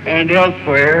here and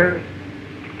elsewhere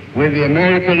with the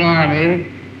American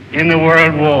Army in the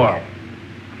World War.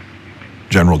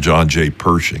 General John J.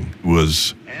 Pershing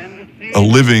was a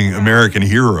living American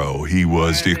hero. He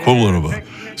was the equivalent of a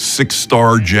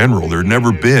 6-star general. There had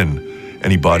never been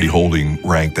anybody holding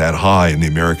rank that high in the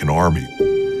American Army.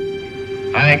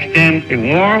 I extend a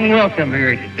warm welcome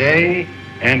here today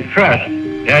and trust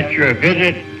that your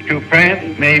visit to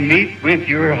France may meet with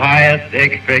your highest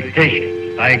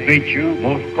expectations. I greet you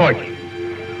most cordially.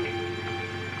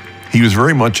 He was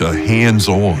very much a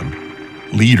hands-on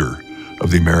leader of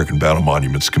the American Battle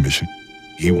Monuments Commission.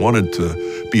 He wanted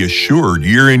to be assured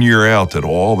year in, year out that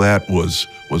all that was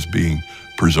being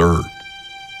preserved.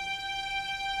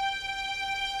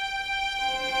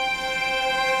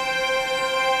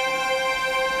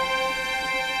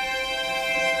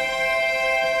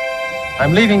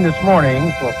 I'm leaving this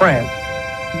morning for France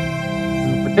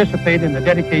to participate in the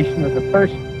dedication of the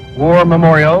first war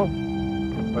memorial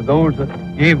for those that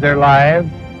gave their lives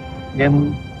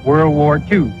in World War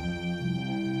II.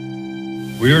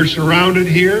 We are surrounded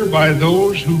here by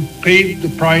those who paid the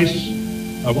price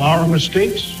of our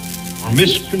mistakes or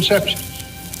misconceptions.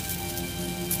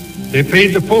 They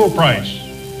paid the full price,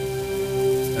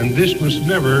 and this must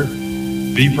never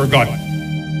be forgotten.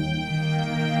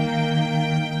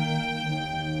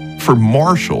 For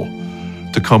Marshall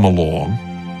to come along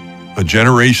a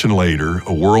generation later,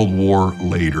 a world war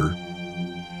later,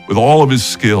 with all of his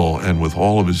skill and with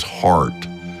all of his heart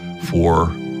for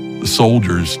the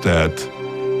soldiers that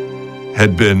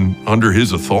had been under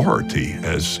his authority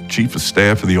as Chief of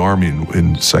Staff of the Army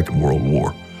in the Second World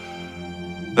War.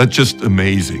 That's just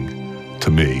amazing to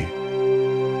me.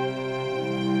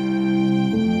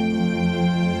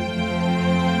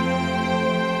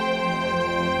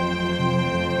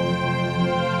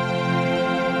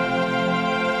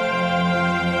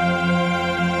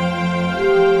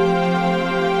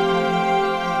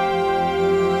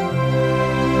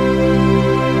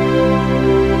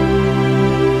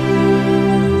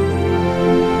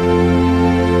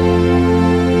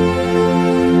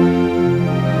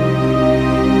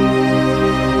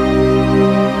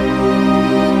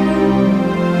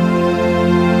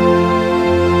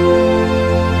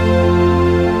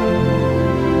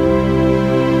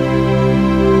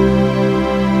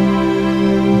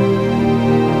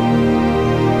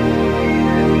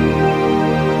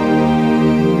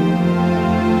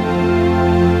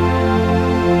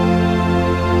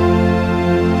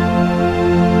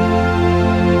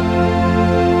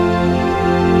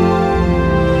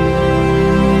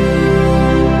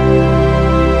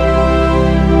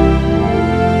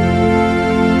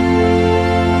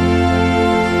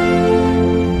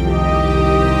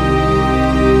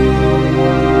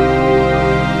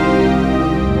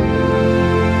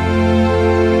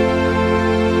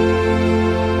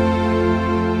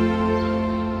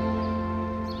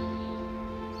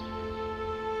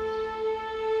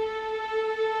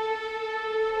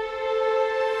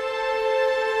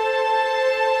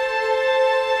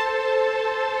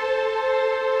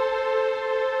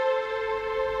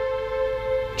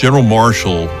 General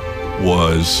Marshall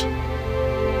was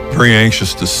very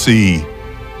anxious to see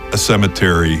a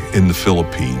cemetery in the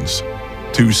Philippines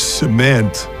to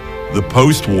cement the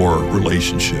post-war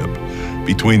relationship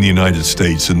between the United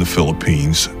States and the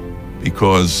Philippines,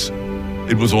 because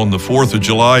it was on the 4th of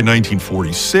July,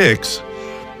 1946,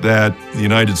 that the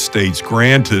United States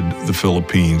granted the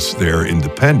Philippines their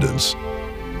independence.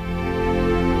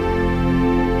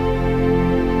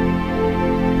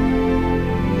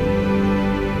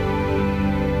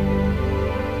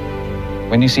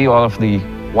 When you see all of the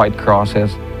white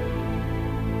crosses,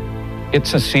 it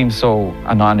just seems so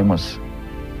anonymous.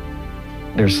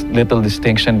 There's little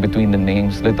distinction between the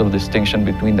names, little distinction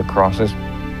between the crosses.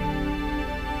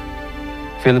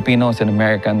 Filipinos and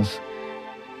Americans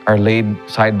are laid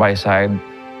side by side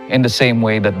in the same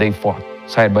way that they fought,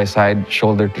 side by side,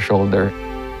 shoulder to shoulder.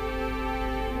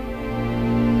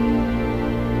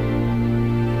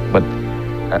 But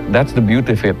that's the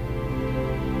beauty of it.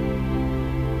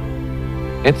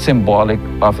 It's symbolic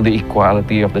of the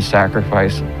equality of the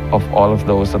sacrifice of all of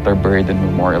those that are buried and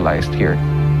memorialized here.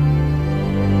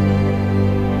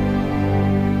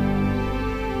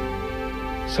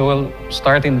 So we'll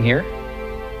start in here.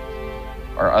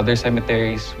 Our other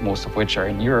cemeteries, most of which are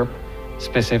in Europe,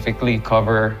 specifically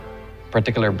cover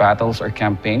particular battles or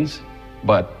campaigns,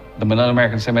 but the Manila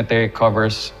American Cemetery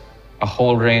covers a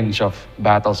whole range of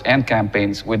battles and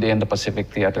campaigns within the Pacific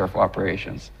Theater of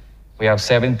Operations. We have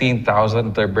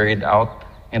 17,000 that are buried out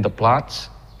in the plots,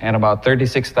 and about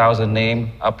 36,000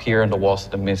 named up here on the walls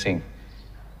of the missing.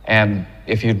 And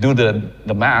if you do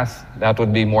the math, that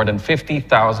would be more than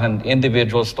 50,000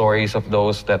 individual stories of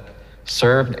those that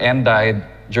served and died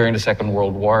during the Second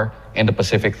World War in the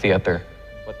Pacific Theater.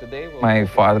 My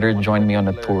father joined me on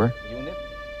a tour,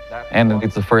 and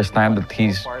it's the first time that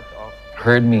he's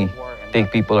heard me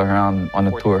take people around on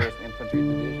a tour.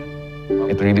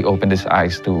 It really opened his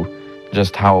eyes to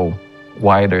just how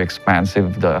wide or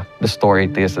expansive the story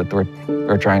it is that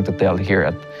we're trying to tell here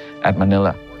at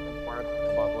Manila.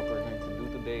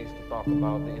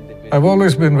 I've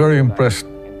always been very impressed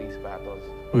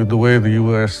with the way the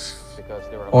U.S.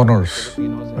 honors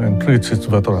and treats its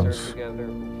veterans.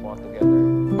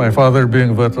 My father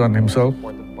being a veteran himself,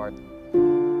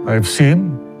 I've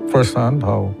seen firsthand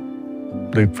how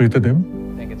they treated him.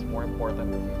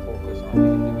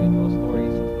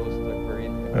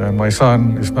 And my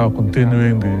son is now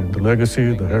continuing the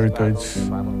legacy, the heritage.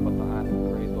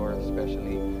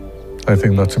 I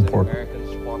think that's important.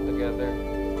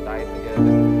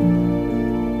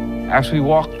 As we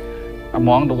walk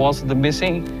among the walls of the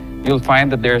missing, you'll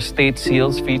find that there are state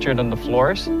seals featured on the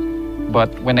floors.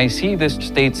 But when I see this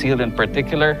state seal in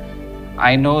particular,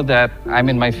 I know that I'm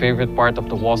in my favorite part of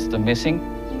the walls of the missing,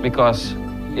 because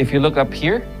if you look up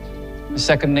here, the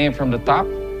second name from the top,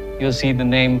 you'll see the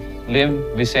name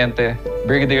Lim Vicente,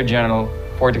 Brigadier General,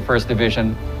 41st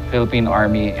Division, Philippine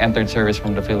Army, entered service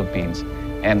from the Philippines.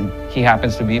 And he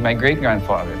happens to be my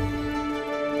great-grandfather.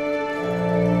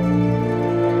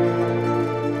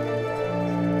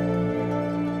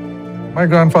 My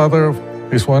grandfather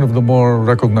is one of the more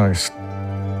recognized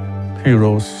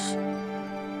heroes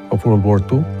of World War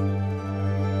II.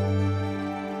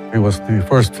 He was the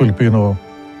first Filipino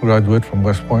graduate from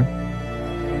West Point.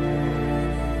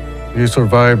 He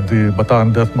survived the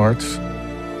Bataan Death March.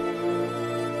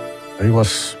 He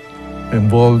was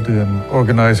involved in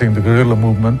organizing the guerrilla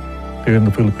movement here in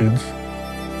the Philippines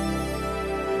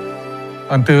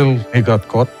until he got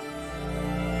caught,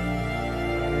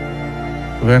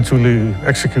 eventually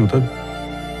executed.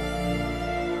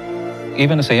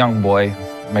 Even as a young boy,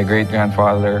 my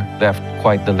great-grandfather left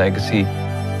quite the legacy.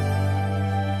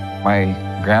 My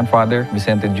grandfather,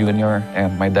 Vicente Jr.,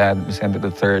 and my dad, Vicente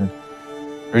III,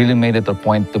 really made it a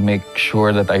point to make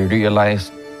sure that I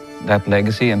realized that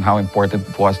legacy and how important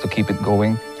it was to keep it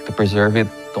going, to preserve it,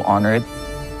 to honor it.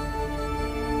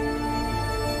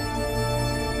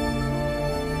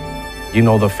 You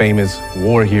know the famous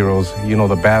war heroes, you know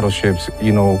the battleships,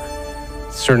 you know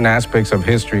certain aspects of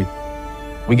history.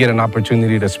 We get an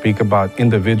opportunity to speak about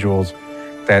individuals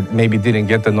that maybe didn't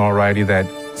get the notoriety that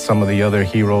some of the other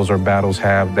heroes or battles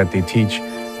have, that they teach,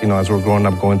 you know, as we're growing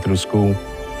up, going through school.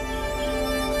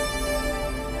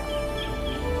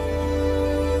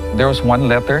 There was one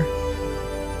letter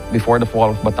before the fall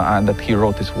of Bataan that he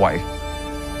wrote his wife.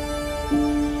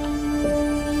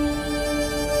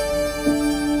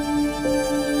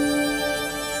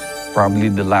 Probably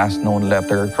the last known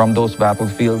letter from those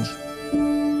battlefields.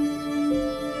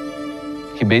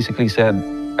 He basically said,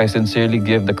 "I sincerely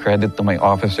give the credit to my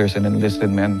officers and enlisted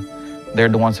men.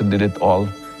 They're the ones who did it all,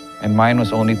 and mine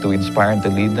was only to inspire and to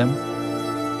lead them.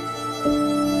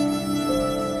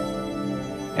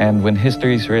 And when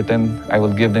history is written, I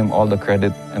will give them all the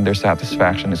credit, and their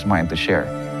satisfaction is mine to share."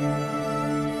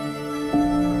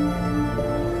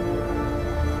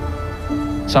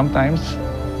 Sometimes,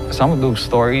 some of those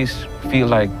stories feel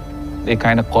like they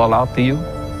kind of call out to you.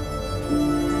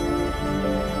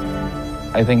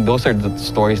 I think those are the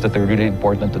stories that are really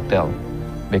important to tell,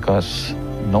 because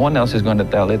no one else is going to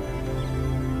tell it.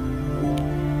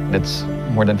 That's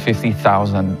more than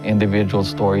 50,000 individual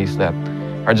stories that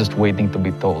are just waiting to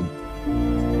be told.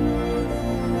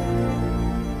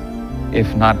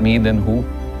 If not me, then who?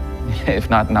 If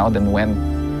not now, then when?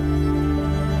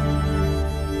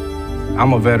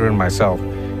 I'm a veteran myself,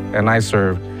 and I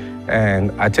serve,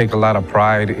 and I take a lot of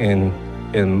pride in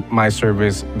in my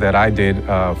service that I did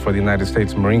for the United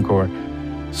States Marine Corps.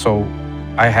 So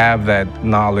I have that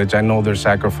knowledge. I know their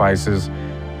sacrifices,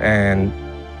 and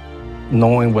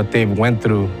knowing what they've went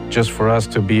through just for us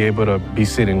to be able to be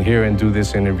sitting here and do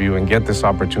this interview and get this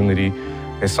opportunity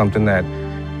is something that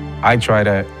I try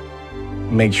to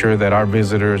make sure that our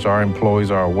visitors, our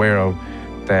employees are aware of,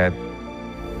 that,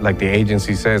 like the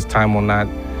agency says, time will not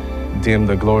dim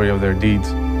the glory of their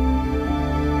deeds.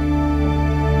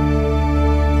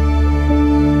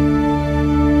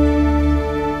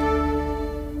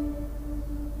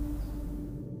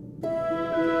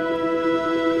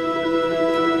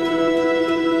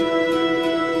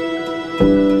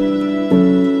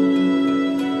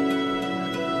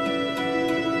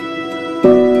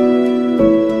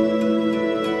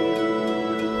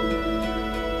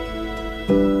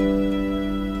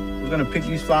 Pick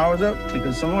these flowers up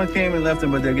because someone came and left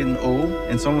them, but they're getting old,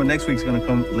 and someone next week's gonna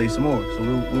come lay some more. So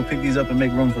we'll pick these up and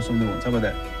make room for some new ones. How about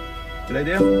that? Good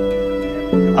idea?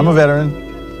 I'm a veteran.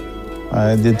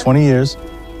 I did 20 years.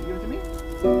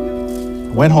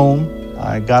 Went home.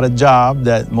 I got a job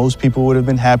that most people would have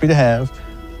been happy to have,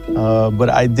 but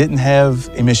I didn't have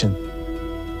a mission.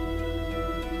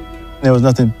 There was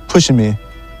nothing pushing me.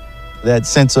 That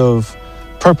sense of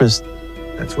purpose.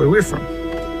 That's where we're from.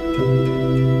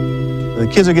 The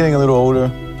kids are getting a little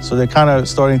older, so they're kind of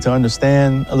starting to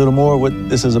understand a little more what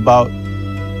this is about.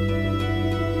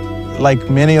 Like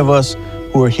many of us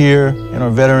who are here and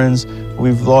are veterans,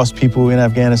 we've lost people in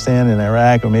Afghanistan and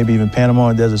Iraq, or maybe even Panama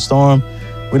and Desert Storm.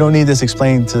 We don't need this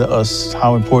explained to us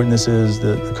how important this is,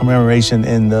 the commemoration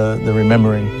and the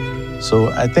remembering. So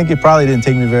I think it probably didn't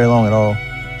take me very long at all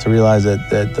to realize that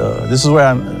this is where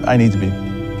I need to be.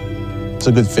 It's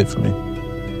a good fit for me.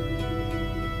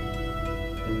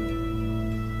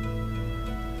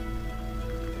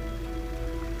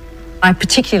 I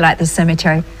particularly like this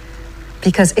cemetery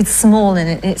because it's small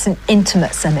and it's an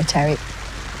intimate cemetery.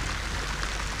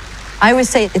 I always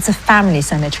say it's a family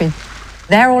cemetery.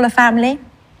 They're all a family.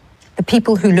 The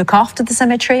people who look after the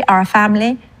cemetery are a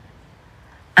family.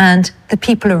 And the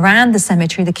people around the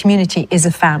cemetery, the community, is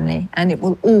a family, and it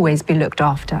will always be looked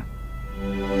after.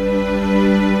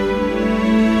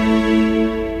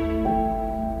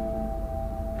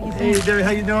 Hey, Debbie,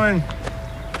 how you doing?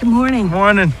 Good morning.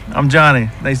 Morning. I'm Johnny.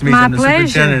 Nice to meet you. I'm the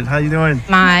superintendent. How you doing?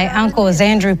 My uncle is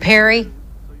Andrew Perry,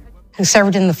 who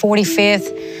served in the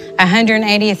 45th,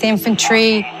 180th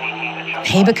Infantry.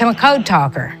 He became a code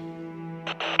talker.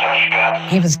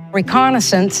 He was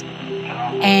reconnaissance,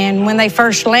 and when they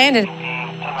first landed,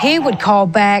 he would call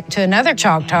back to another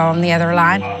Choctaw on the other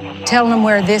line, telling them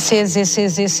where this is, and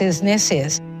this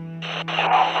is.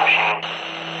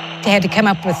 They had to come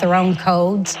up with their own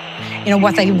codes, you know,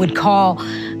 what they would call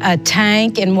a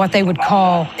tank and what they would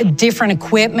call different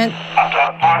equipment.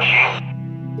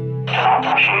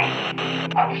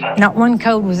 Not one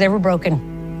code was ever broken.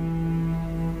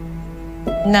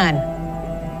 None.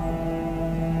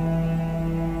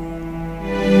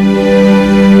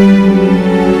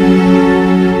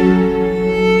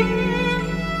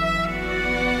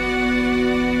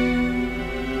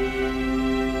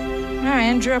 All right,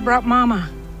 Andrew, I brought Mama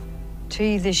to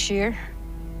you this year.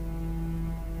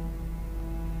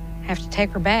 Have to take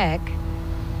her back.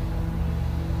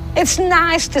 It's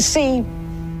nice to see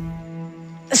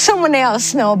someone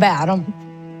else know about them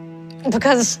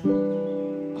because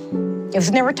it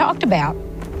was never talked about.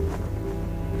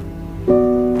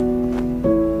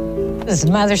 His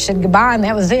mother said goodbye and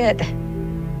that was it. I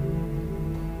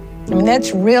mean,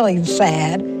 that's really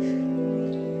sad. I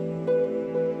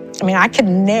mean, I could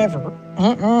never,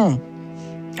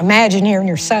 imagine hearing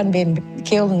your son being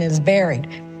killed and is buried.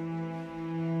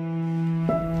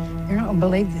 You're not gonna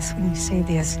believe this when you see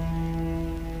this.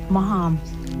 Mom,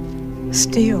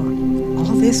 still,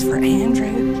 all this for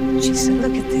Andrew? She said,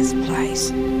 look at this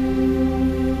place.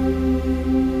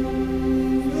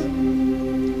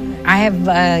 I have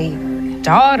a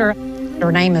daughter,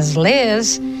 her name is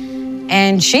Liz,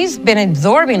 and she's been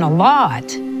absorbing a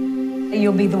lot.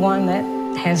 You'll be the one that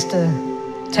has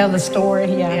to tell the story,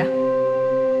 yeah.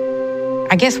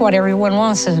 I guess what everyone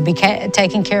wants is to be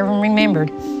taken care of and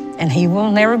remembered. And he will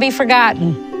never be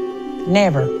forgotten.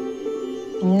 Never.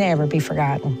 Never be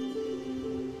forgotten.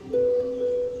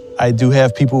 I do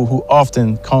have people who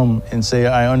often come and say,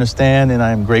 I understand and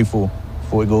I am grateful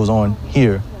for what goes on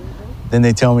here. Then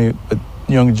they tell me, but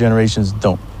younger generations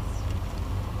don't.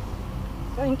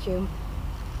 Thank you.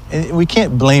 And we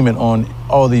can't blame it on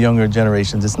all the younger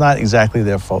generations. It's not exactly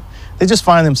their fault. They just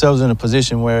find themselves in a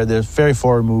position where they're very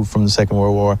far removed from the Second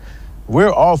World War.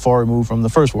 We're all far removed from the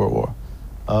First World War.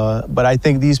 But I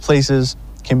think these places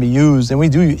can be used, and we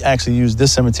do actually use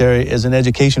this cemetery as an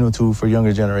educational tool for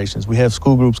younger generations. We have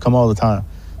school groups come all the time.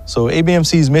 So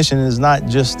ABMC's mission is not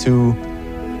just to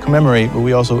commemorate, but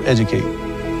we also educate.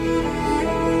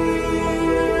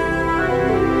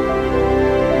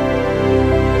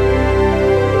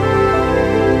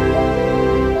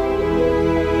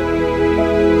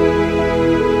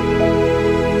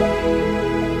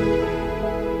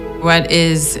 What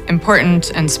is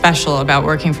important and special about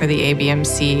working for the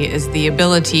ABMC is the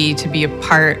ability to be a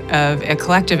part of a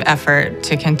collective effort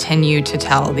to continue to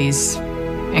tell these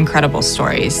incredible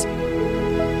stories.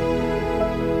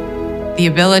 The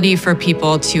ability for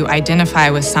people to identify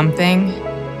with something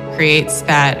creates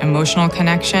that emotional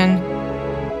connection.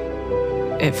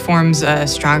 It forms a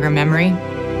stronger memory,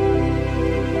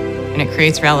 and it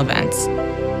creates relevance.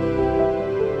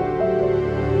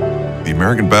 The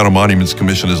American Battle Monuments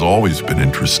Commission has always been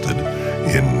interested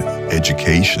in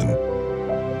education.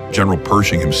 General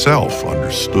Pershing himself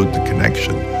understood the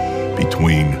connection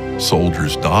between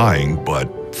soldiers dying,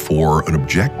 but for an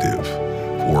objective,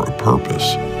 for a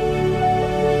purpose.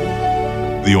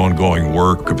 The ongoing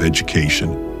work of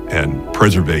education and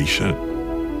preservation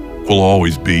will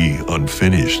always be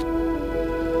unfinished.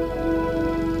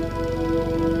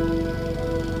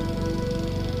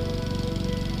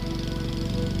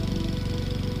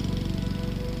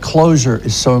 Closure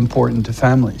is so important to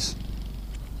families.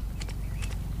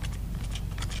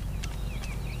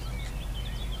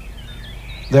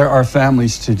 There are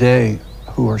families today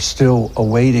who are still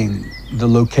awaiting the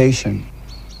location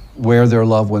where their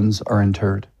loved ones are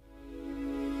interred.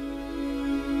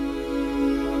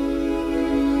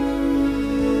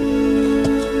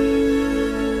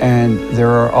 And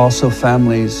there are also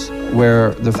families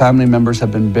where the family members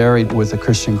have been buried with a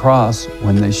Christian cross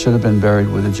when they should have been buried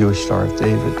with a Jewish Star of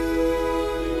David.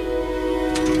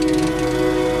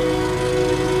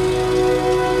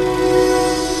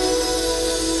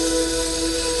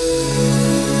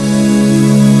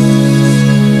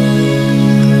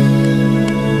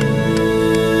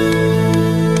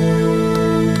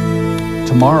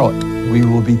 Tomorrow, we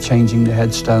will be changing the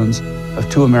headstones of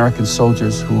 2 American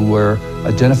soldiers who were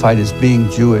identified as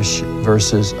being Jewish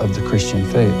versus of the Christian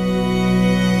faith.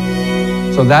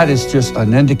 So that is just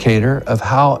an indicator of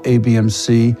how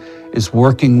ABMC is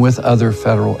working with other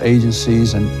federal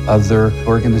agencies and other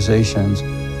organizations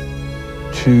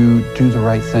to do the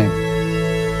right thing.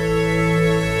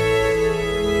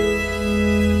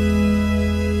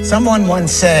 Someone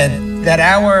once said that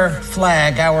our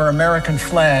flag, our American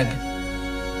flag,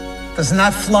 does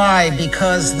not fly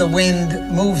because the wind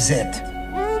moves it.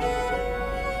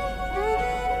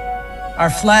 Our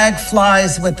flag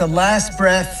flies with the last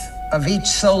breath of each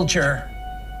soldier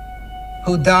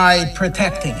who died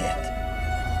protecting it.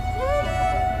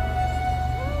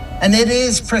 And it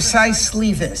is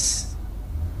precisely this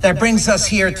that brings us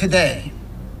here today.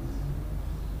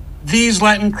 These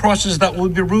Latin crosses that will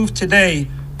be roofed today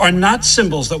are not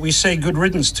symbols that we say good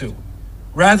riddance to.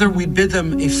 Rather, we bid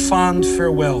them a fond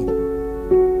farewell.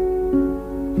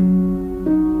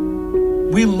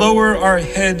 We lower our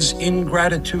heads in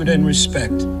gratitude and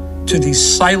respect to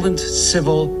these silent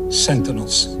civil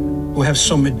sentinels who have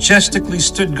so majestically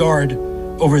stood guard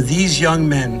over these young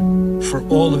men for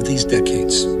all of these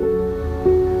decades.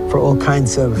 For all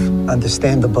kinds of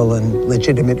understandable and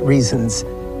legitimate reasons,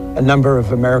 a number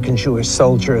of American Jewish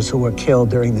soldiers who were killed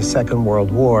during the Second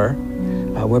World War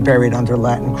were buried under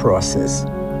Latin crosses.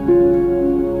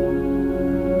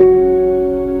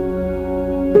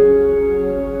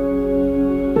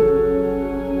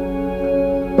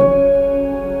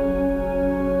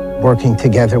 Working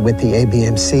together with the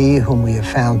ABMC, whom we have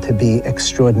found to be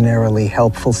extraordinarily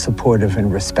helpful, supportive,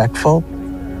 and respectful,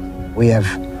 we have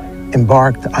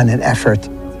embarked on an effort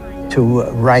to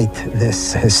right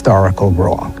this historical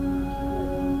wrong.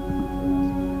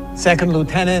 Second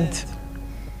Lieutenant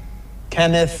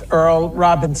Kenneth Earl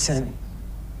Robinson,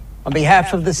 on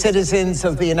behalf of the citizens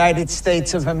of the United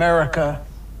States of America,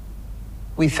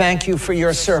 we thank you for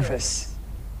your service.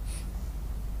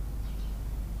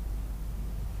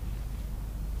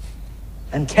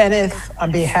 And Kenneth,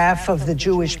 on behalf of the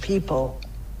Jewish people,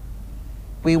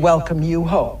 we welcome you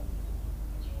home.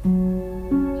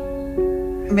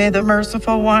 May the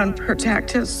merciful one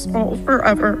protect his soul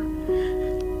forever,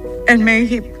 and may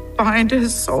he bind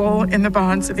his soul in the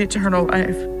bonds of eternal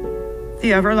life.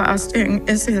 The everlasting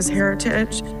is his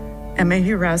heritage, and may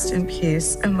he rest in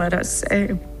peace, and let us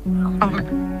say,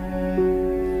 Amen.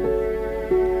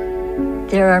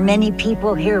 There are many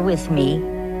people here with me,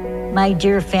 my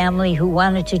dear family who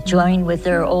wanted to join with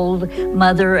their old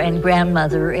mother and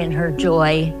grandmother in her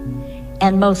joy,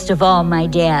 and most of all, my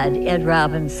dad, Ed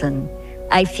Robinson,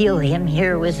 I feel him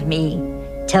here with me,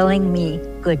 telling me,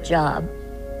 good job.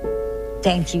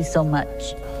 Thank you so much.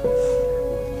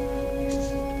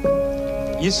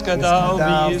 Yiskadal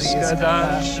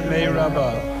v'yiskadash shmei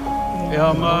Rabba,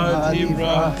 v'amad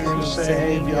yivrach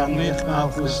kusei v'yamich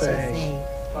ma'kusei.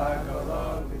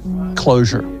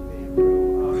 Closure.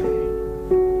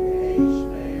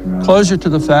 Closure to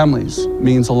the families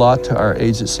means a lot to our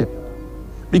agency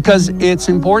because it's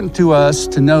important to us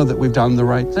to know that we've done the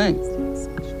right thing.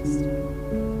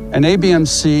 And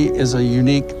ABMC is a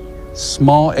unique,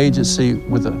 small agency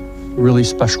with a really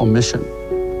special mission.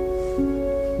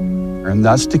 And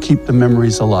that's to keep the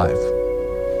memories alive.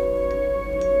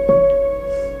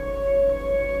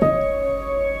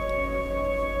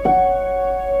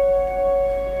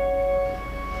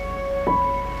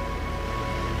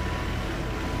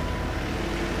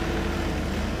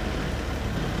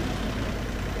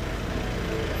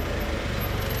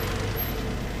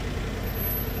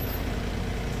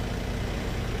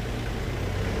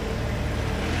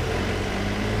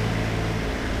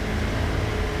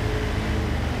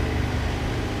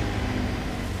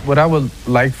 What I would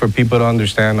like for people to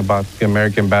understand about the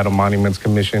American Battle Monuments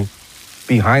Commission,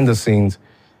 behind the scenes,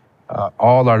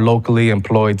 all our locally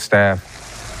employed staff,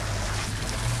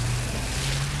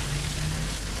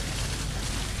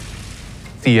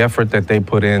 the effort that they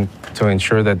put in to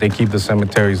ensure that they keep the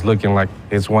cemeteries looking like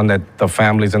it's one that the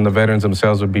families and the veterans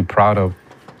themselves would be proud of.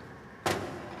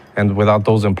 And without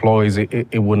those employees,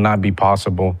 it would not be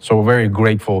possible. So we're very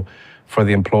grateful for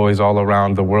the employees all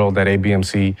around the world that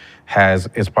ABMC has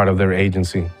as part of their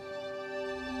agency.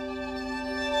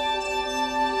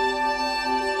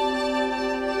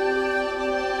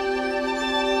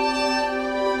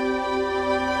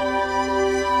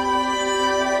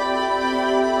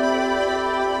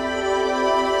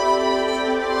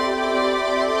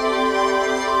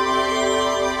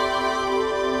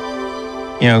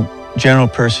 You know, General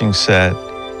Pershing said,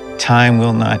 "Time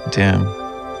will not dim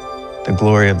the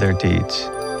glory of their deeds."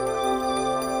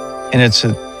 And it's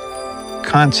a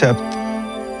concept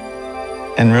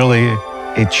and really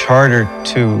a charter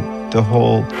to the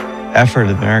whole effort of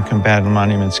the American Battle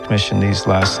Monuments Commission these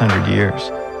last 100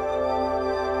 years.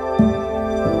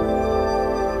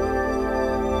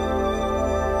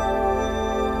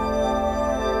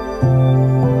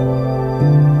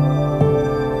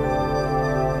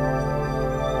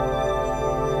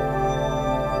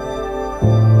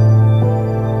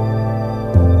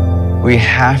 We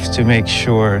have to make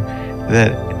sure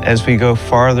that as we go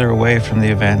farther away from the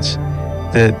events,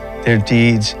 that their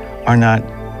deeds are not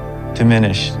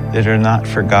diminished, that are not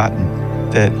forgotten,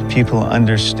 that people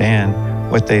understand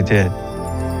what they did.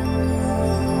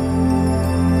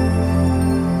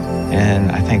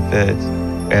 And I think that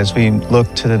as we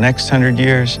look to the next 100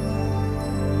 years,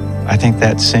 I think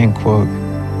that same quote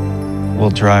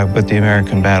will drive what the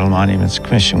American Battle Monuments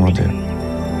Commission will do.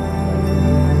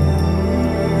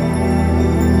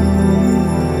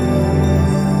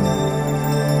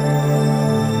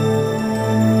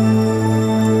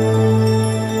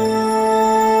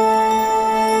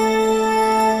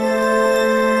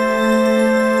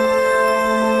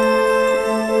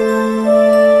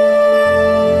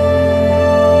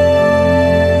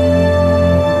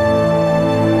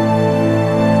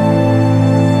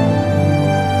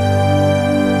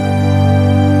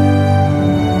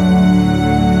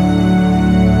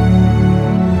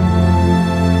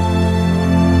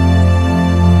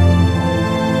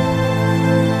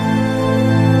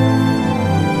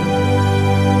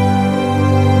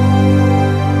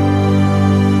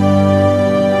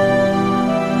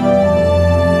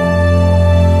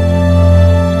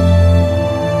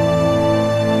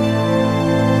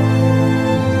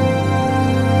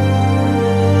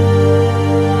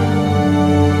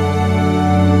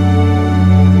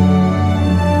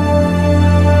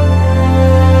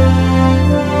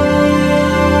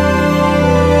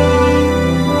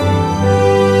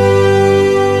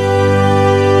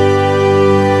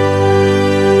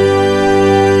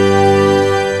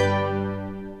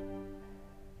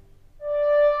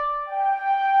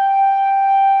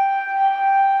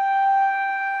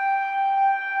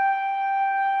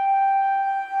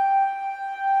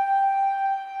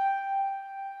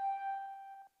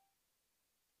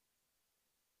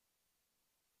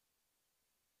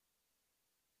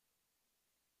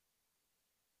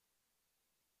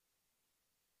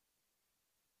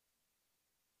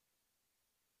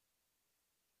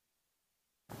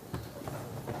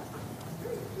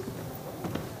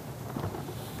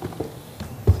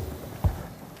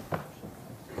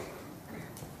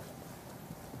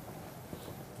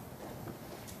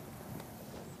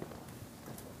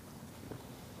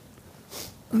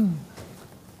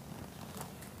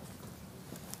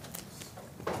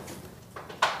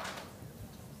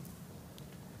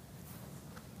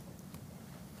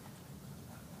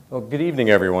 Well, good evening,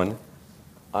 everyone.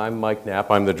 I'm Mike Knapp.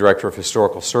 I'm the Director of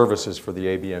Historical Services for the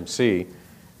ABMC,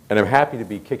 and I'm happy to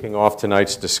be kicking off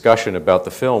tonight's discussion about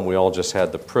the film we all just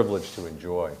had the privilege to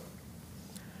enjoy.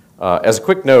 As a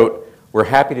quick note, we're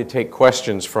happy to take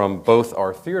questions from both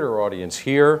our theater audience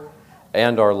here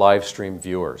and our live stream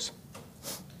viewers.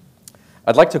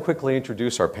 I'd like to quickly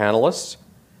introduce our panelists.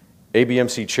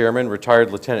 ABMC Chairman,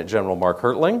 retired Lieutenant General Mark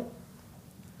Hertling,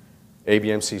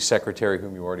 ABMC Secretary,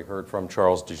 whom you already heard from,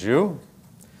 Charles Dijou,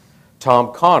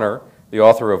 Tom Connor, the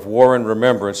author of War and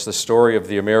Remembrance, the Story of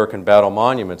the American Battle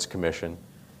Monuments Commission,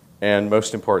 and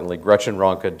most importantly, Gretchen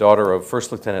Ronka, daughter of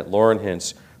First Lieutenant Lauren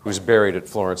Hintz, who's buried at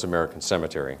Florence American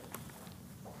Cemetery.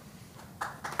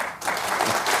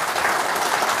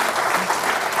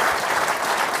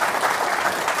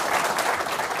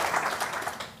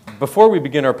 Before we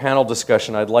begin our panel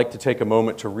discussion, I'd like to take a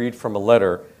moment to read from a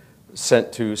letter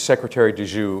sent to Secretary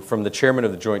Dijou from the Chairman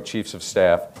of the Joint Chiefs of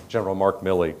Staff, General Mark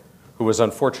Milley, who was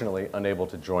unfortunately unable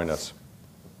to join us.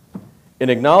 In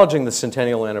acknowledging the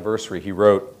centennial anniversary, he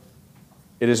wrote,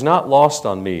 "It is not lost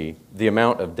on me the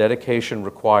amount of dedication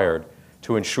required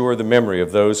to ensure the memory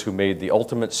of those who made the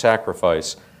ultimate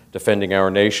sacrifice defending our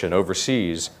nation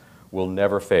overseas will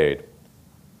never fade.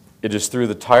 It is through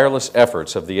the tireless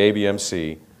efforts of the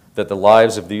ABMC that the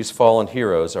lives of these fallen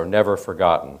heroes are never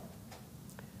forgotten."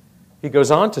 He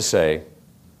goes on to say,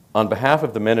 "On behalf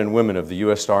of the men and women of the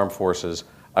U.S. Armed Forces,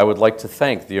 I would like to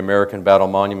thank the American Battle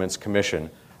Monuments Commission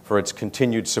for its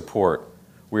continued support.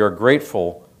 We are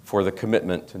grateful for the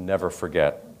commitment to never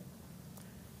forget."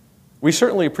 We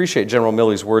certainly appreciate General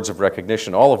Milley's words of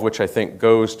recognition, all of which I think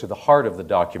goes to the heart of the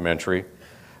documentary.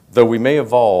 Though we may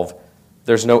evolve,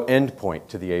 there's no end point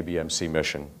to the ABMC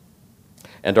mission.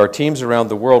 And our teams around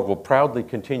the world will proudly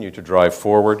continue to drive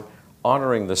forward,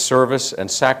 honoring the service and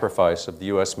sacrifice of the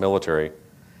U.S. military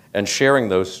and sharing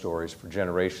those stories for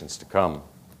generations to come.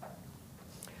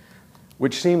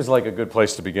 Which seems like a good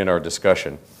place to begin our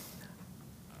discussion.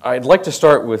 I'd like to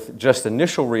start with just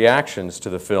initial reactions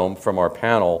to the film from our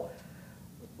panel.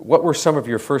 What were some of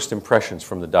your first impressions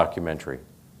from the documentary?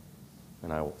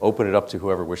 And I will open it up to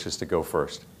whoever wishes to go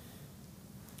first.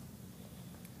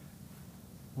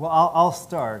 Well, I'll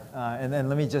start, and then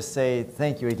let me just say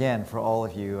thank you again for all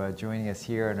of you joining us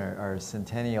here in our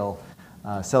centennial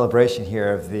celebration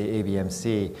here of the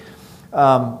ABMC.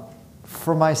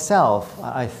 For myself,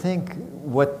 I think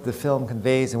what the film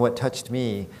conveys and what touched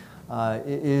me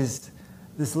is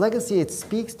this legacy. It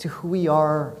speaks to who we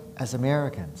are as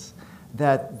Americans,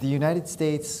 that the United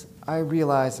States, I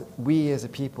realize we as a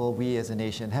people, we as a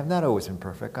nation have not always been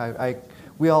perfect.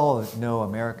 We all know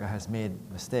America has made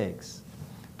mistakes.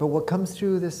 But what comes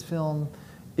through this film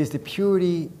is the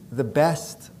purity, the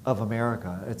best of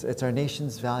America. It's our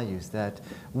nation's values, that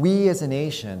we as a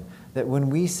nation, that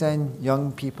when we send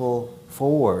young people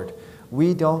forward,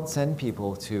 we don't send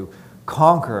people to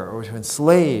conquer or to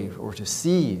enslave or to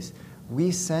seize.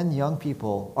 We send young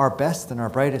people, our best and our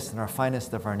brightest and our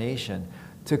finest of our nation,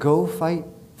 to go fight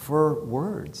for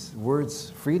words,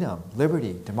 freedom,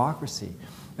 liberty, democracy.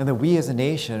 And that we as a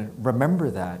nation remember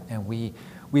that, and we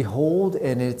hold,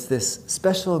 and it's this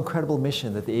special, incredible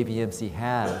mission that the ABMC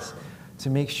has to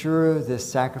make sure this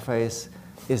sacrifice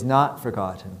is not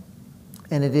forgotten.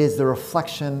 And it is the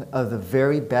reflection of the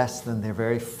very best and the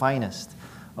very finest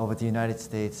of what the United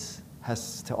States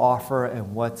has to offer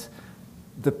and what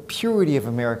the purity of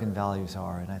American values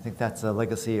are. And I think that's a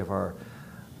legacy of our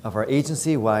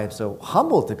agency, why I'm so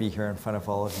humbled to be here in front of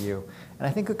all of you. And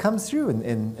I think it comes through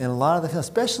in a lot of the film,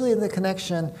 especially in the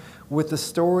connection with the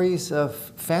stories of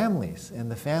families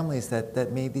and the families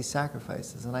that made these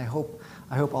sacrifices. And I hope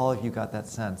all of you got that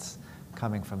sense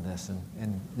coming from this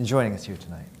and joining us here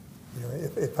tonight. You know,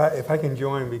 if I can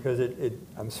join, because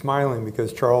I'm smiling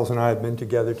because Charles and I have been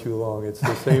together too long. It's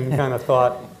the same kind of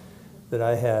thought that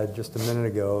I had just a minute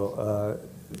ago.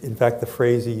 In fact, the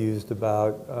phrase he used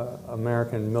about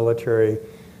American military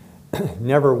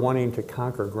never wanting to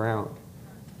conquer ground.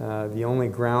 The only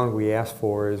ground we ask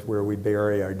for is where we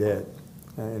bury our dead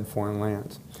in foreign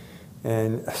lands.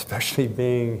 And especially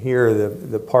being here,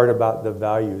 the part about the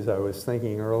values, I was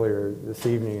thinking earlier this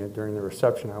evening during the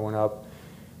reception, I went up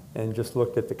and just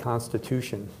looked at the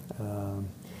Constitution.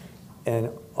 And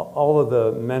all of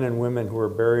the men and women who are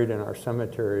buried in our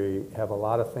cemetery have a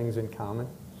lot of things in common.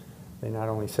 They not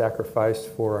only sacrificed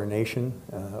for our nation,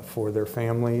 for their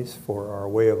families, for our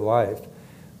way of life,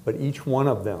 but each one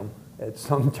of them at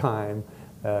some time,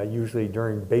 usually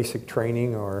during basic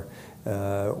training or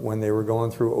when they were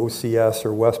going through OCS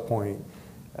or West Point,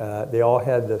 they all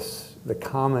had the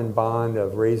common bond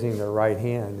of raising their right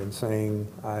hand and saying,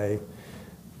 "I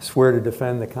swear to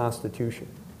defend the Constitution."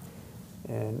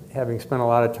 And having spent a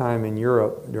lot of time in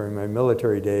Europe during my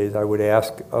military days, I would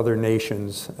ask other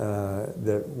nations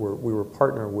that we were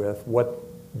partnered with what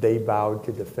they vowed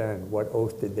to defend, what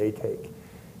oath did they take.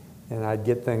 And I'd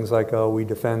get things like, oh, we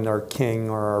defend our king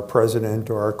or our president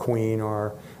or our queen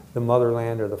or the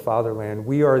motherland or the fatherland.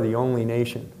 We are the only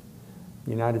nation.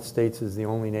 The United States is the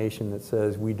only nation that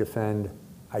says we defend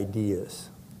ideas,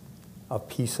 a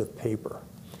piece of paper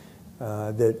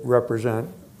that represent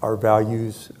our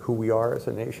values, who we are as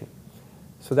a nation.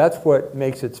 So that's what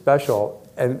makes it special.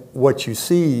 And what you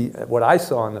see, what I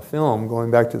saw in the film, going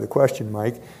back to the question,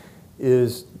 Mike,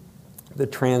 is the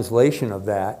translation of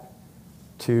that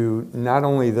to not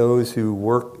only those who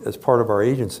work as part of our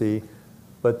agency,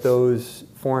 but those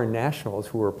foreign nationals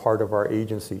who are part of our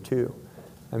agency too.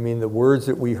 I mean, the words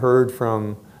that we heard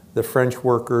from the French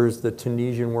workers, the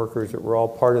Tunisian workers that were all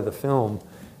part of the film,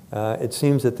 it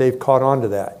seems that they've caught on to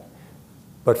that,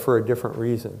 but for a different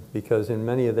reason, because in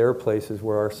many of their places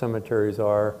where our cemeteries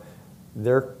are,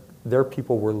 their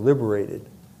people were liberated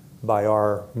by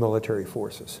our military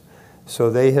forces.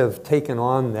 So they have taken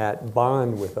on that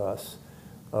bond with us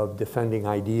of defending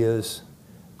ideas,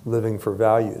 living for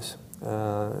values.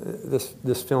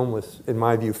 This film was, in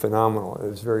my view, phenomenal. It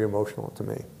was very emotional to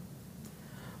me.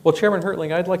 Well, Chairman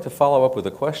Hertling, I'd like to follow up with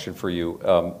a question for you.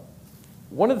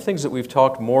 One of the things that we've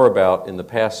talked more about in the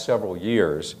past several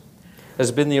years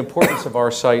has been the importance of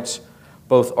our sites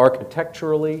both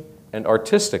architecturally and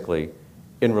artistically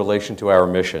in relation to our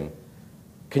mission.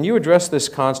 Can you address this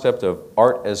concept of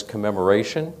art as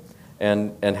commemoration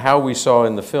and how we saw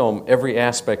in the film every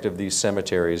aspect of these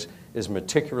cemeteries is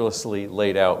meticulously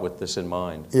laid out with this in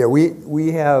mind? Yeah,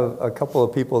 we have a couple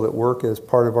of people that work as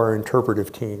part of our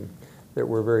interpretive team that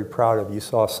we're very proud of. You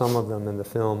saw some of them in the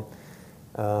film.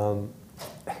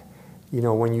 You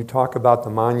know, when you talk about the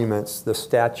monuments, the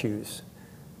statues,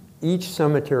 each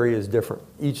cemetery is different.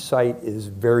 Each site is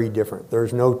very different.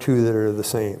 There's no two that are the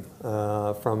same.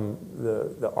 From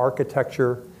the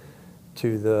architecture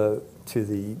to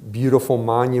the beautiful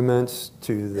monuments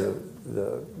to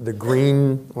the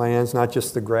green lands, not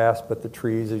just the grass, but the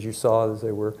trees, as you saw as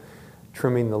they were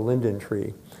trimming the linden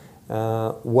tree.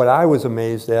 What I was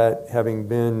amazed at, having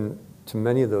been to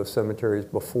many of those cemeteries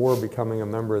before becoming a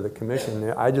member of the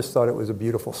commission, I just thought it was a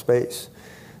beautiful space.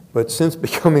 But since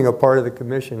becoming a part of the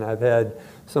commission, I've had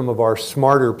some of our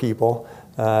smarter people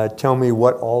tell me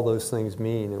what all those things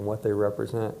mean and what they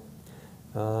represent.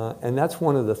 And that's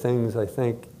one of the things I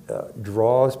think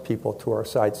draws people to our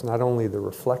sites, not only the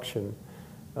reflection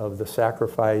of the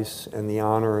sacrifice and the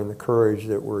honor and the courage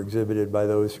that were exhibited by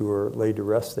those who were laid to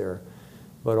rest there,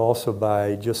 but also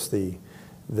by just the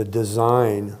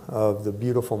design of the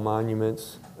beautiful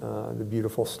monuments, the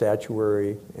beautiful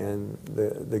statuary, and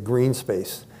the green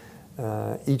space.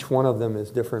 Each one of them is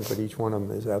different, but each one of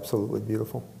them is absolutely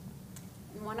beautiful.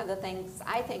 One of the things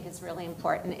I think is really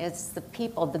important is the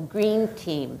people, the green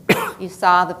team. You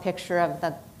saw the picture of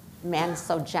the men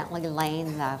so gently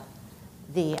laying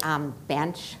the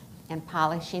bench and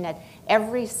polishing it.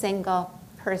 Every single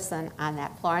person on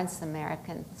that Florence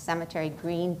American Cemetery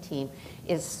green team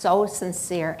is so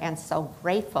sincere and so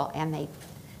grateful, and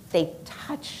they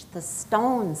touch the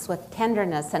stones with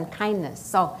tenderness and kindness.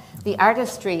 So the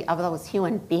artistry of those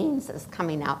human beings is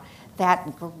coming out.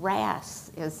 That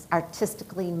grass is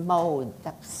artistically mowed.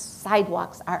 The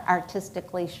sidewalks are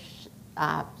artistically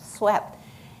swept.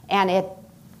 And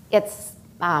it's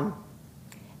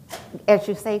as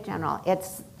you say, General,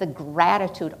 it's the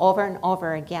gratitude over and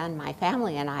over again. My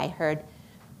family and I heard,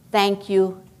 thank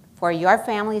you for your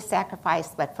family's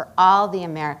sacrifice, but for all the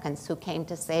Americans who came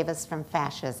to save us from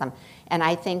fascism. And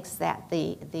I think that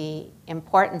the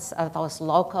importance of those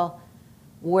local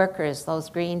workers, those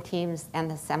green teams, and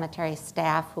the cemetery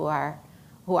staff who are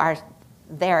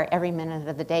there every minute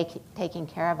of the day taking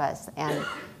care of us. And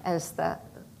as the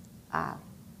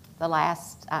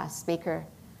last speaker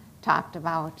talked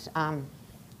about,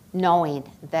 knowing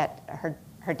that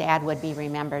her dad would be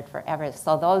remembered forever.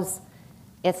 So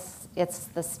it's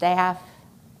the staff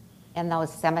in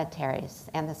those cemeteries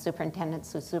and the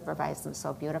superintendents who supervise them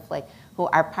so beautifully, who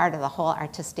are part of the whole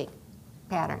artistic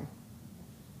pattern.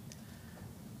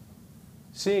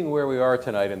 Seeing where we are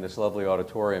tonight in this lovely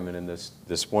auditorium and in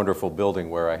this wonderful building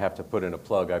where I have to put in a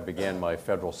plug, I began my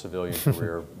federal civilian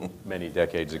career many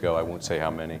decades ago. I won't say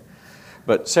how many.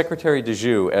 But Secretary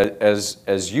DeJoux,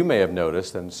 as you may have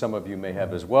noticed, and some of you may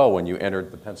have as well when you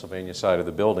entered the Pennsylvania side of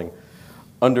the building,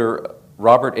 under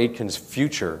Robert Aitken's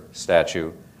future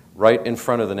statue, right in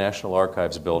front of the National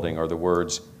Archives building are the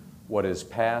words, "What is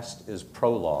past is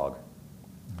prologue."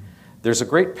 There's a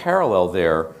great parallel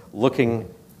there looking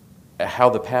how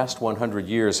the past 100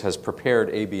 years has prepared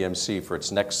ABMC for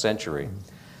its next century.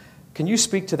 Can you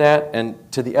speak to that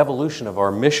and to the evolution of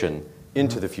our mission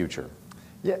into the future?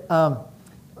 Yeah,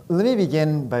 let me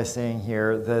begin by saying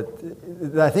here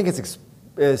that I think it's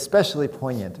especially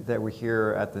poignant that we're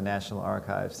here at the National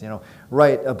Archives. You know,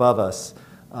 right above us,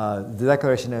 the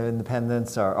Declaration of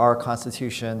Independence, our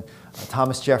Constitution,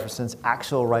 Thomas Jefferson's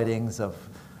actual writings of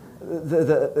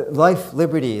the life,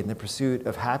 liberty, and the pursuit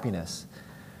of happiness.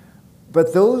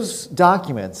 But those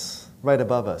documents right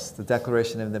above us, the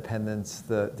Declaration of Independence,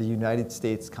 the United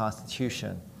States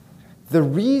Constitution, the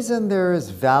reason there is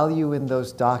value in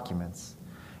those documents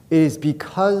is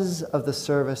because of the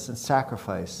service and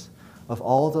sacrifice of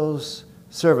all those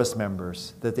service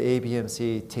members that the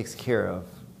ABMC takes care of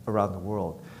around the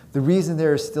world. The reason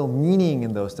there is still meaning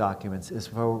in those documents is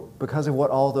because of what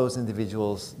all those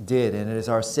individuals did, and it is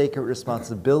our sacred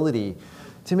responsibility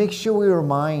to make sure we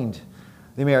remind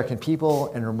the American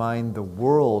people and remind the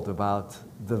world about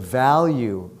the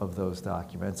value of those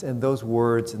documents and those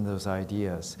words and those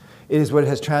ideas. It is what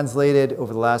has translated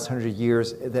over the last 100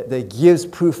 years that gives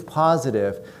proof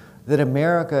positive that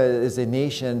America is a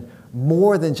nation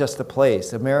more than just a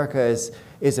place. America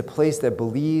is a place that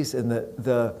believes in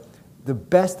the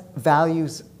best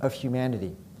values of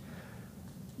humanity.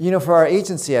 You know, for our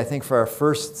agency, I think for our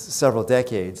first several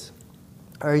decades,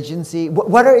 our agency,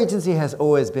 what our agency has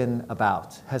always been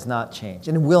about has not changed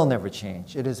and will never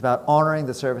change. It is about honoring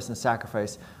the service and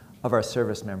sacrifice of our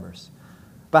service members.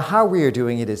 But how we are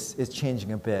doing it is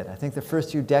changing a bit. I think the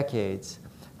first few decades,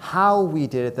 how we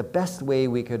did it, the best way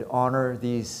we could honor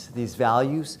these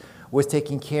values was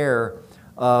taking care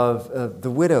of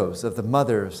the widows, of the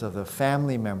mothers, of the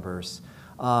family members,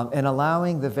 and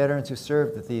allowing the veterans who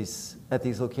served at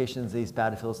these locations, these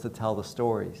battlefields, to tell the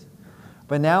stories.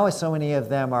 But now, as so many of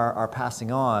them are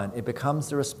passing on, it becomes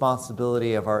the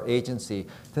responsibility of our agency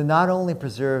to not only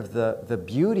preserve the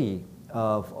beauty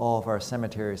of all of our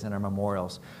cemeteries and our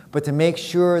memorials, but to make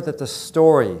sure that the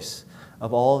stories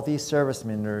of all of these service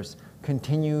members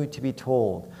continue to be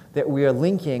told, that we are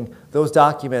linking those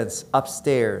documents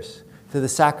upstairs to the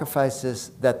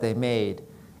sacrifices that they made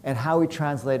and how we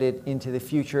translate it into the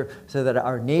future so that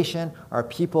our nation, our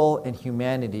people, and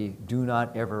humanity do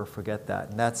not ever forget that.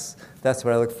 And that's what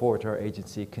I look forward to our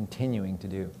agency continuing to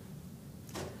do.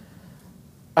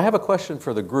 I have a question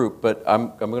for the group, but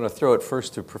I'm going to throw it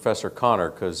first to Professor Connor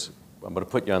because I'm going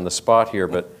to put you on the spot here.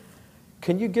 But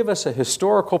can you give us a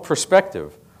historical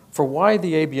perspective for why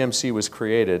the ABMC was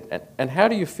created, and how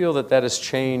do you feel that that has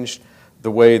changed the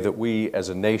way that we as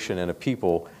a nation and a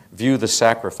people view the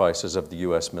sacrifices of the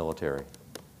U.S. military?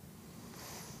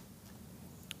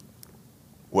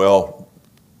 Well,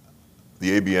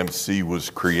 the ABMC was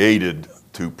created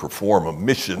to perform a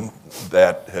mission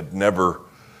that had never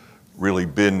really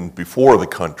been before the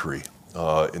country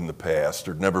in the past.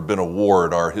 There'd never been a war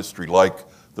in our history like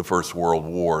the First World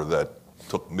War that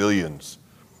took millions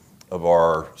of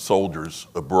our soldiers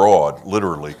abroad,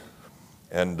 literally,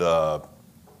 and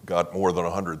got more than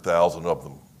 100,000 of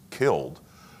them killed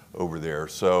over there.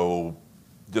 So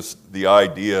just the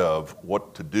idea of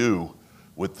what to do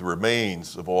with the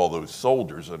remains of all those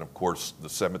soldiers, and of course the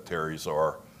cemeteries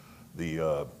are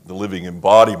the living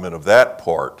embodiment of that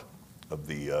part of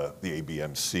the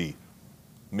ABMC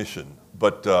mission.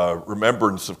 But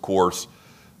remembrance, of course,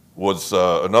 was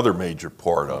another major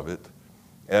part of it.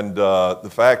 And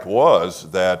the fact was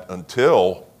that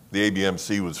until the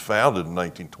ABMC was founded in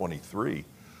 1923,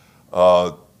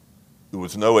 there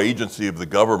was no agency of the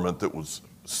government that was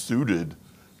suited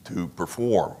to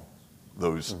perform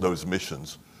those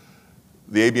missions.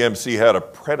 The ABMC had a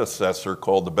predecessor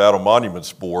called the Battle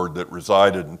Monuments Board that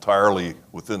resided entirely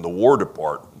within the War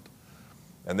Department.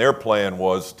 And their plan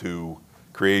was to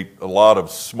create a lot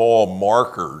of small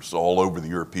markers all over the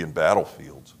European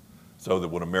battlefields so that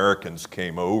when Americans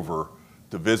came over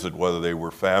to visit, whether they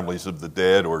were families of the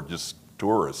dead or just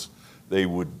tourists, they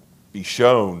would be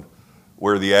shown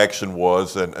where the action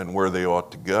was and where they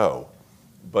ought to go.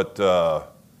 But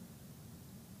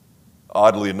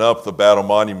oddly enough, the Battle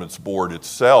Monuments Board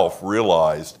itself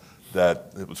realized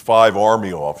that it was 5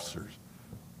 Army officers,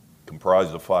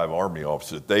 comprised of 5 Army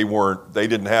officers. They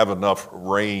didn't have enough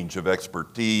range of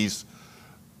expertise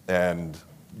and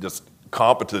just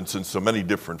competence in so many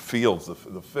different fields.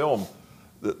 The film,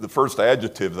 the first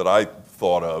adjective that I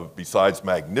thought of, besides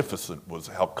magnificent, was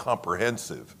how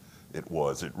comprehensive it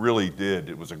was. It really did.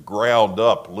 It was a ground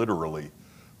up, literally,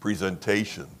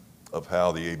 presentation of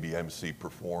how the ABMC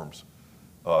performs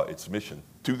its mission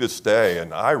to this day.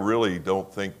 And I really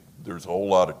don't think there's a whole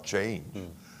lot of change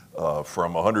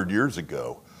from 100 years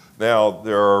ago. Now,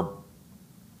 there are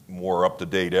more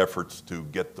up-to-date efforts to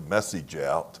get the message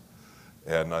out.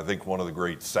 And I think one of the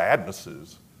great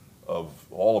sadnesses of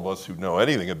all of us who know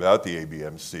anything about the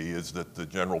ABMC is that the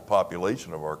general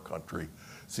population of our country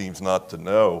seems not to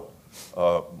know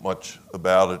much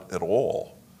about it at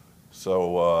all.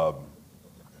 So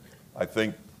I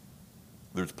think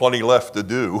there's plenty left to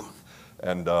do,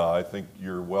 and I think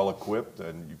you're well equipped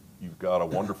and you've got a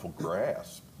wonderful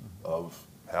grasp of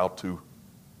how to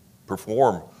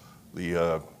perform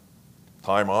the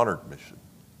time-honored mission.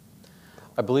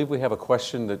 I believe we have a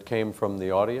question that came from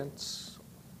the audience.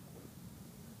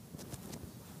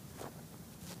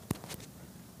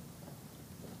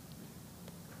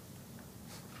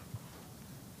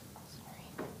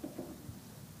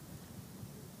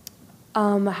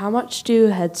 How much do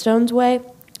headstones weigh,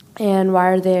 and why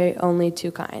are there only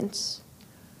two kinds?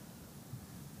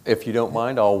 If you don't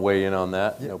mind, I'll weigh in on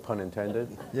that, no pun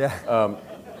intended. Yeah.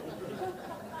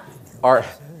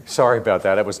 Sorry about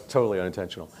that, it was totally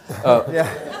unintentional.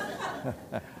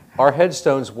 Our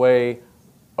headstones weigh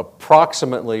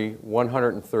approximately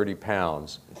 130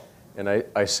 pounds. And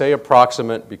I say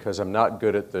approximate because I'm not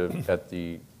good at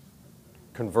the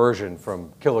conversion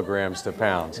from kilograms to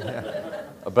pounds.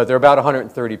 But they're about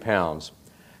 130 pounds.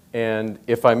 And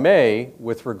if I may,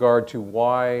 with regard to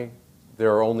why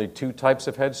there are only two types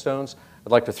of headstones,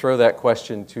 I'd like to throw that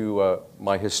question to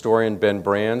my historian, Ben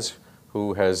Brands,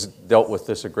 who has dealt with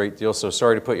this a great deal. So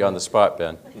sorry to put you on the spot,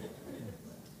 Ben.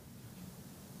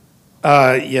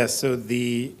 Yes, so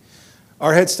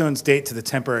our headstones date to the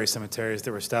temporary cemeteries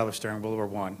that were established during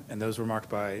World War I, and those were marked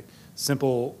by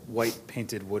simple white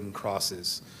painted wooden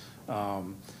crosses.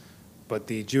 But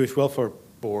the Jewish Welfare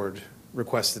Board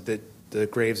requested that the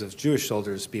graves of Jewish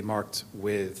soldiers be marked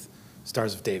with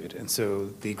Stars of David. And so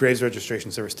the Graves Registration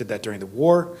Service did that during the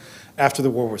war. After the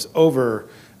war was over,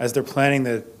 as they're planning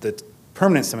the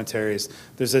permanent cemeteries,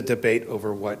 there's a debate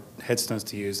over what headstones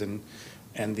to use. And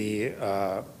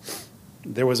there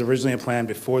was originally a plan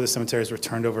before the cemeteries were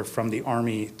turned over from the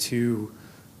Army to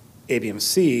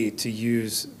ABMC to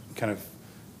use kind of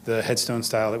the headstone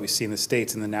style that we see in the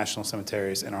States in the national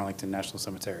cemeteries and Arlington National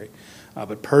Cemetery.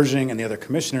 But Pershing and the other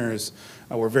commissioners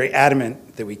were very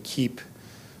adamant that we keep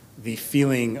the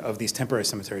feeling of these temporary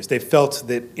cemeteries. They felt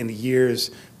that in the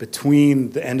years between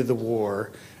the end of the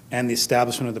war and the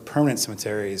establishment of the permanent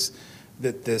cemeteries,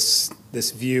 that this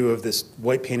view of this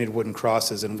white painted wooden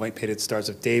crosses and white painted Stars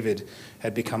of David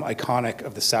had become iconic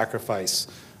of the sacrifice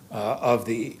of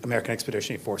the American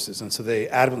Expeditionary Forces. And so they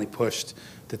adamantly pushed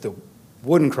that the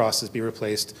wooden crosses be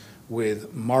replaced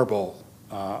with marble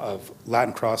of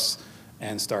Latin Cross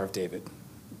and Star of David.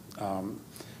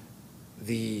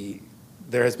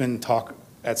 There has been talk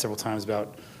at several times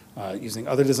about using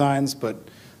other designs, but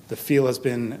the feel has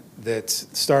been that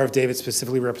Star of David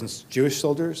specifically represents Jewish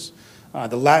soldiers.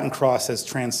 The Latin Cross has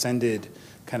transcended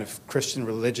kind of Christian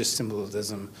religious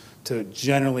symbolism to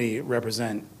generally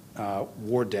represent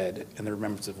war dead and the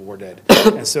remembrance of war dead.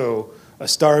 And so a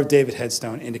Star of David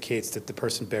headstone indicates that the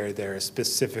person buried there is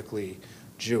specifically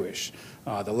Jewish.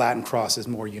 The Latin Cross is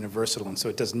more universal, and so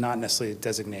it does not necessarily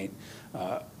designate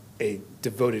a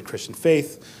devoted Christian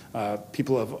faith.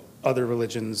 People of other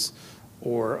religions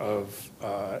or of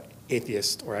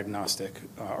atheist or agnostic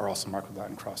are also marked with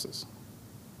Latin crosses.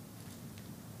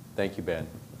 Thank you, Ben.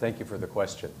 Thank you for the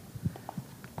question.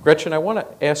 Gretchen, I want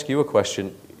to ask you a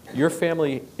question. Your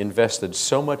family invested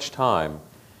so much time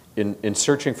in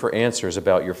searching for answers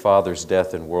about your father's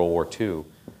death in World War II,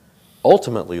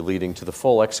 ultimately leading to the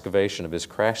full excavation of his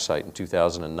crash site in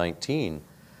 2019.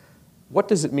 What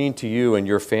does it mean to you and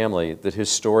your family that his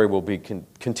story will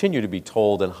continue to be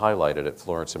told and highlighted at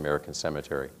Florence American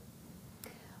Cemetery?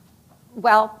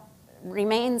 Well,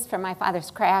 remains from my father's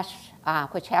crash,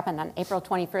 which happened on April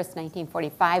 21st,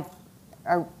 1945,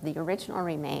 are the original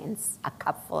remains, a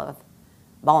cup full of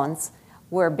bones,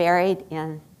 were buried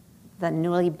in the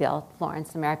newly built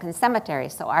Florence American Cemetery.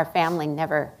 So our family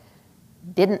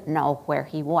didn't know where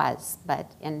he was,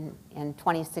 but in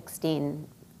 2016,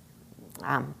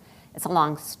 it's a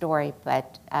long story,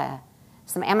 but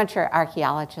some amateur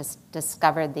archaeologists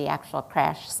discovered the actual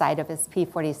crash site of his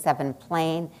P-47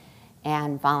 plane,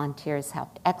 and volunteers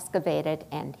helped excavate it,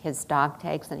 and his dog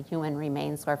tags and human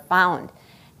remains were found.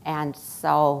 And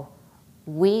so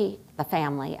we, the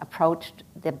family, approached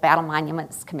the Battle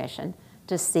Monuments Commission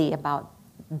to see about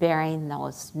burying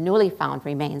those newly found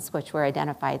remains, which were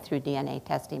identified through DNA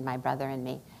testing, my brother and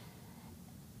me.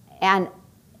 And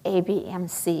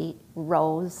ABMC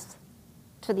rose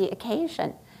to the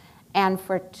occasion. And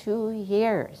for 2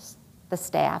 years, the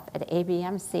staff at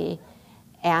ABMC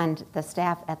and the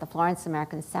staff at the Florence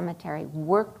American Cemetery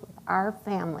worked with our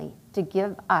family to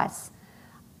give us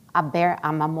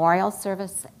a memorial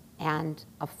service and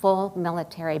a full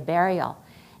military burial.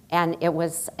 And it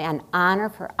was an honor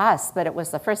for us, but it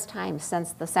was the first time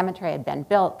since the cemetery had been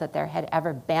built that there had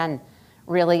ever been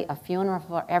really a funeral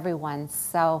for everyone.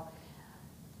 So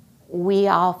we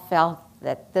all felt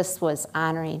that this was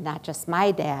honoring not just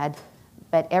my dad,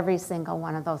 but every single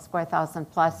one of those 4,000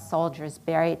 plus soldiers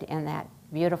buried in that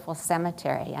beautiful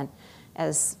cemetery. And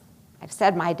as I've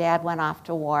said, my dad went off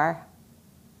to war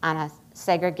on a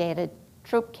segregated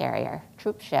troop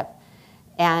ship.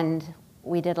 And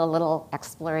we did a little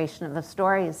exploration of the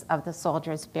stories of the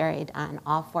soldiers buried on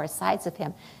all four sides of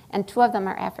him. And two of them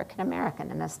are African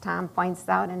American. And as Tom points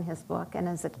out in his book, and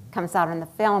as it comes out in the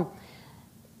film,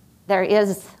 there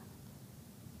is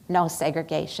no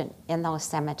segregation in those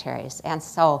cemeteries. And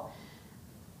so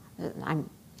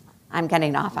I'm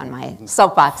getting off on my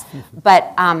soapbox.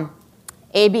 But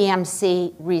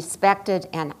ABMC respected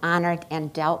and honored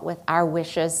and dealt with our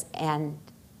wishes, and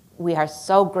we are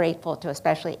so grateful to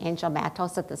especially Angel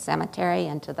Matos at the cemetery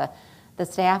and to the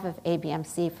staff of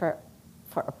ABMC for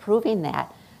approving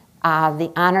that.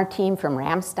 The honor team from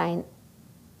Ramstein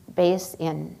base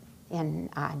in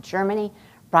Germany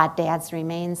brought Dad's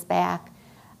remains back.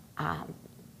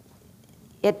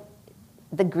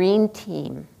 The green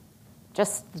team,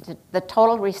 just the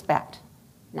total respect.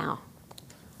 Now,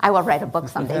 I will write a book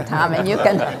someday, Tom, and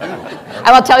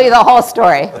I will tell you the whole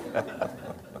story.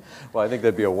 Well, I think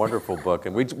that'd be a wonderful book,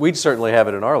 and we'd certainly have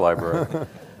it in our library.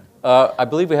 I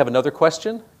believe we have another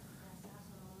question.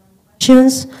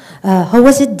 How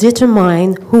was it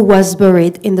determined who was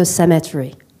buried in the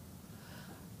cemetery?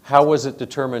 How was it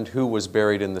determined who was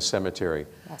buried in the cemetery?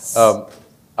 Yes.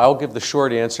 I'll give the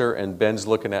short answer, and Ben's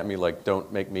looking at me like,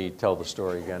 don't make me tell the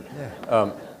story again.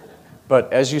 Yeah.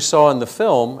 But as you saw in the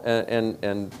film,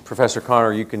 and Professor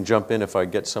Connor, you can jump in if I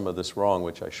get some of this wrong,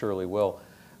 which I surely will,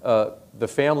 the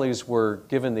families were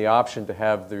given the option to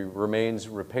have the remains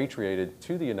repatriated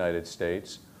to the United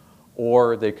States,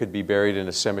 or they could be buried in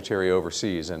a cemetery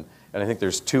overseas. And I think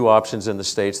there's two options in the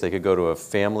States. They could go to a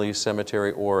family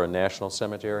cemetery or a national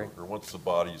cemetery. Or once the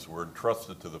bodies were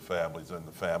entrusted to the families, then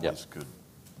the families could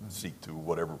seek to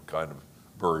whatever kind of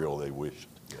burial they wished.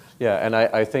 Yes. Yeah, and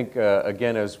I think,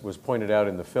 again, as was pointed out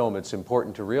in the film, it's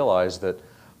important to realize that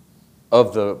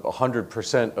of the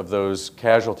 100% of those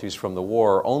casualties from the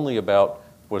war, only about,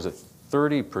 was it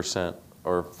 30%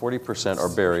 or 40% are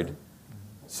buried?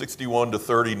 61 to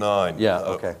 39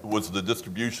 okay. Was the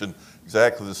distribution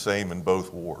exactly the same in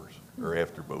both wars, or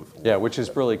after both wars. Yeah, which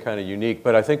is really kind of unique.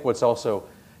 But I think what's also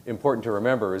important to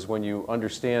remember is when you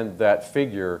understand that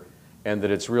figure and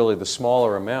that it's really the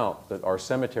smaller amount that our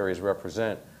cemeteries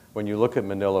represent, when you look at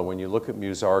Manila, when you look at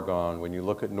Meuse-Argonne, when you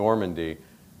look at Normandy,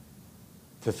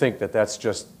 to think that that's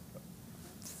just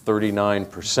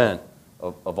 39%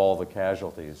 of all the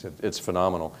casualties. It's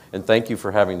phenomenal. And thank you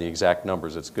for having the exact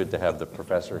numbers. It's good to have the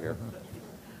professor here.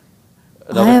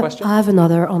 Another question? I have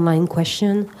another online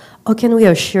question. How can we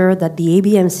assure that the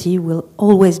ABMC will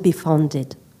always be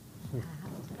funded?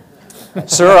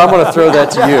 Sir, I'm going to throw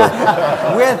that to you.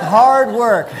 With hard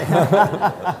work.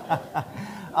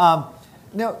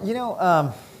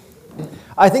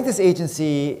 I think this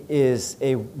agency is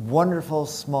a wonderful,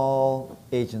 small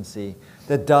agency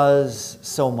that does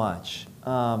so much.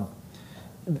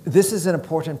 This is an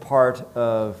important part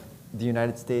of the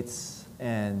United States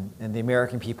and the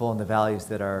American people and the values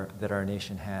that our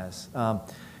nation has.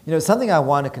 Something I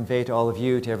want to convey to all of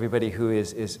you, to everybody who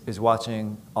is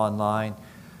watching online.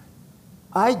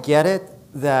 I get it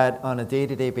that on a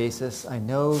day-to-day basis, I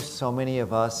know so many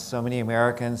of us, so many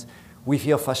Americans, we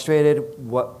feel frustrated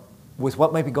with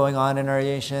what might be going on in our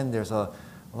nation. There's a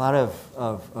lot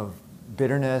of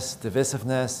bitterness,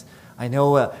 divisiveness. I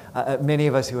know many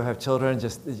of us who have children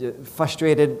just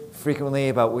frustrated frequently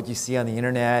about what you see on the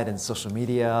internet and social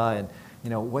media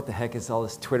and what the heck is all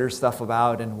this Twitter stuff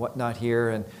about and whatnot here.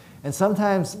 And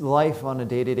sometimes life on a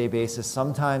day-to-day basis,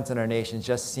 sometimes in our nation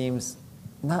just seems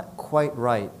not quite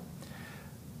right.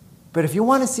 But if you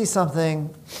want to see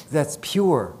something that's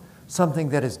pure, something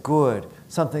that is good,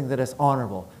 something that is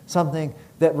honorable, something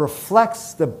that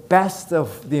reflects the best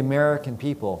of the American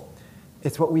people,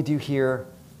 it's what we do here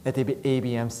at the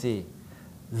ABMC.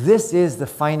 This is the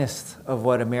finest of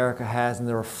what America has and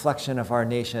the reflection of our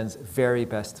nation's very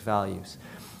best values.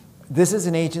 This is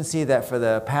an agency that for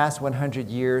the past 100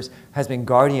 years has been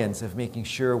guardians of making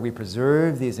sure we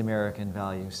preserve these American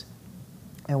values.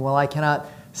 And while I cannot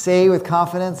say with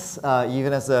confidence,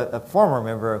 even as a former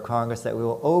member of Congress, that we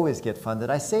will always get funded,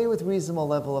 I say with reasonable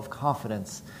level of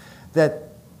confidence that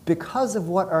because of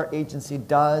what our agency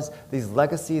does, this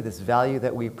legacy, this value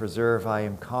that we preserve, I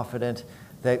am confident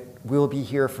that we'll be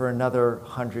here for another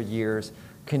 100 years,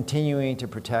 continuing to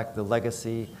protect the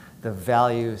legacy, the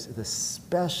values, the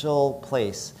special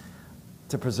place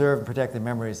to preserve and protect the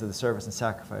memories of the service and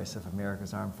sacrifice of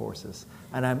America's armed forces.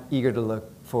 And I'm eager to look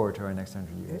forward to our next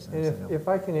 100 years. And if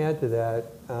I can add to that,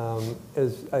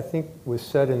 as I think was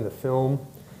said in the film,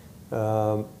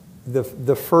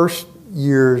 the first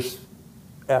years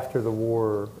after the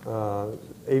war,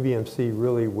 ABMC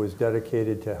really was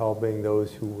dedicated to helping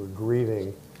those who were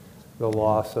grieving the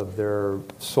loss of their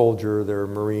soldier, their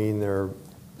Marine, their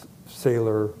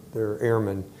sailor, their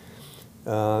airman.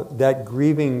 That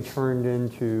grieving turned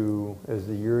into, as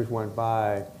the years went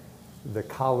by, the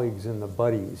colleagues and the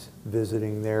buddies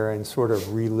visiting there and sort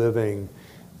of reliving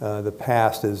the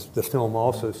past. As the film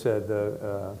also said,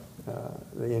 the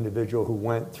individual who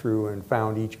went through and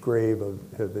found each grave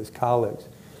of his colleagues.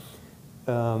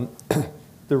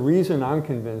 The reason I'm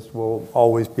convinced we'll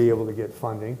always be able to get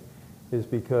funding is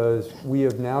because we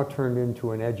have now turned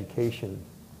into an education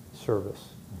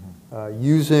service,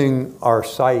 using our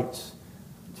sites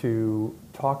to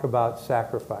talk about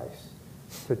sacrifice,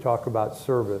 to talk about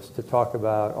service, to talk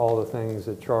about all the things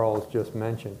that Charles just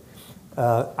mentioned.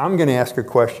 I'm going to ask a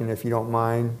question, if you don't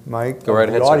mind, Mike. Go right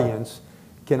ahead, the sir. audience.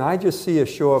 Can I just see a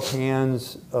show of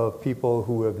hands of people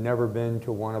who have never been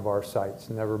to one of our sites,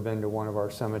 never been to one of our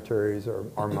cemeteries or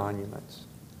our monuments?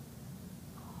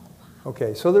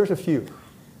 Okay, so there's a few.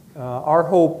 Our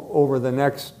hope over the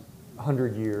next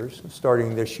 100 years,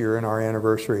 starting this year in our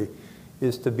anniversary,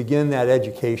 is to begin that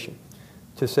education.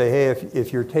 To say, hey,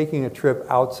 if you're taking a trip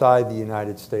outside the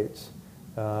United States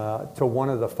to one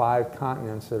of the 5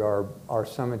 continents that our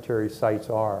cemetery sites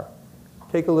are,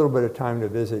 take a little bit of time to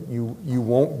visit. You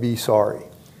won't be sorry.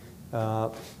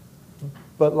 But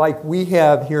like we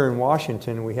have here in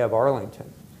Washington, we have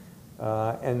Arlington.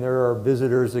 And there are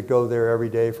visitors that go there every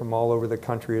day from all over the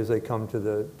country as they come to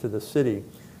the city,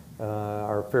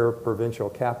 our fair provincial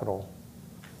capital.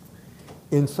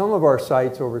 In some of our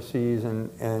sites overseas,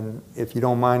 and if you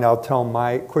don't mind, I'll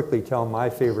quickly tell my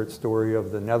favorite story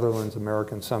of the Netherlands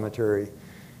American Cemetery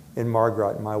in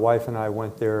Margrat. My wife and I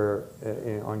went there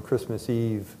on Christmas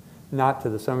Eve, not to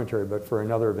the cemetery, but for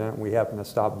another event. We happened to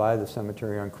stop by the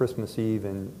cemetery on Christmas Eve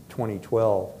in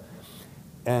 2012.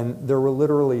 And there were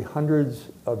literally hundreds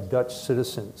of Dutch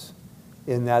citizens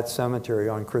in that cemetery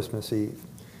on Christmas Eve.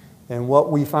 And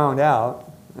what we found out,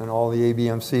 and all the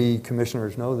ABMC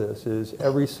commissioners know this, is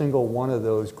every single one of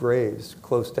those graves,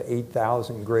 close to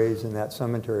 8,000 graves in that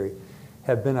cemetery,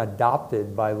 have been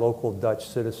adopted by local Dutch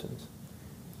citizens.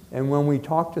 And when we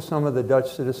talked to some of the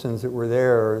Dutch citizens that were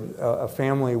there, a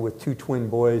family with 2 twin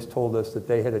boys told us that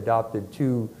they had adopted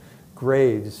 2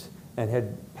 graves and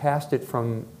had passed it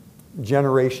from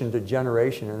generation to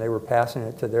generation, and they were passing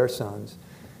it to their sons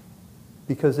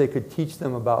because they could teach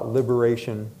them about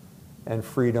liberation and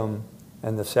freedom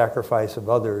and the sacrifice of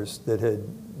others that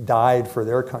had died for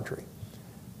their country.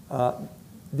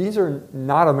 These are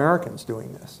not Americans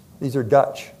doing this. These are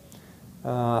Dutch.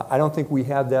 I don't think we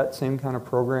have that same kind of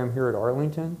program here at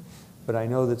Arlington, but I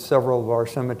know that several of our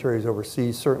cemeteries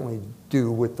overseas certainly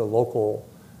do with the local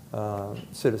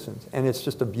citizens. And it's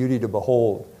just a beauty to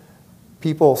behold.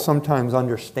 People sometimes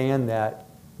understand that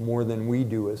more than we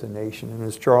do as a nation. And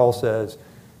as Charles says,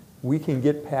 we can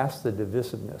get past the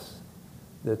divisiveness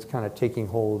that's kind of taking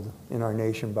hold in our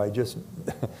nation by just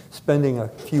spending a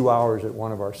few hours at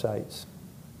one of our sites.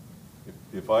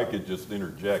 If I could just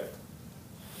interject,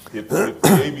 if the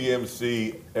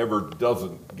ABMC ever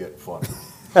doesn't get funded,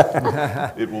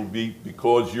 it will be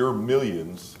because your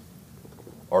millions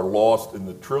are lost in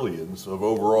the trillions of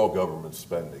overall government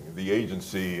spending. The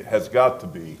agency has got to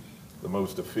be the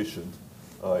most efficient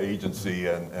agency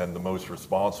and the most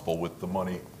responsible with the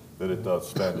money that it does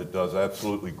spend. It does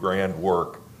absolutely grand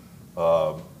work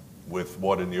with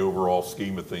what in the overall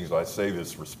scheme of things, I say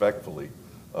this respectfully,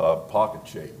 pocket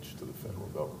change to the federal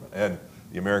government. And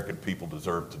the American people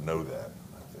deserve to know that.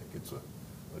 I think it's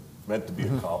meant to be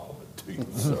a compliment to you.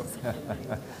 So.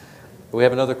 Do we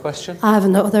have another question? I have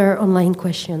another online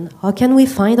question. How can we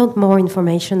find out more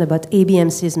information about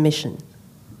ABMC's mission?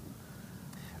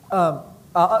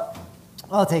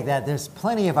 I'll take that. There's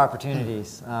plenty of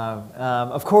opportunities.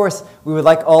 Of course, we would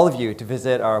like all of you to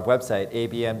visit our website,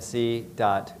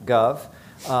 abmc.gov.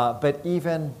 But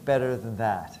even better than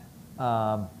that,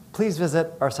 please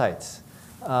visit our sites.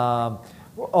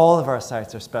 All of our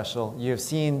sites are special. You've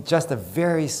seen just a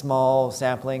very small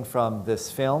sampling from this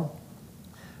film,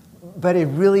 but it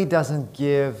really doesn't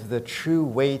give the true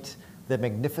weight, the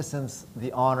magnificence,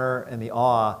 the honor, and the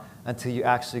awe until you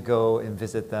actually go and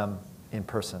visit them in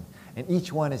person. And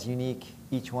each one is unique.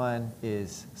 Each one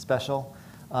is special.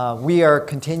 We are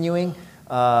continuing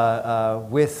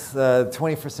with the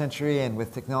 21st century and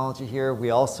with technology here. We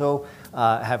also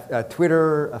have a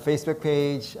Twitter, a Facebook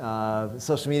page,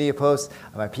 social media posts.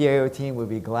 My PAO team would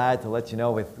be glad to let you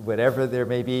know with whatever there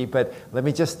may be. But let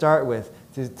me just start with,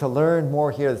 to learn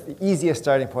more here, the easiest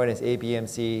starting point is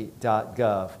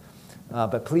abmc.gov.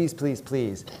 But please, please,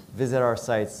 please visit our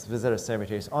sites, visit our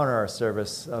cemeteries, honor our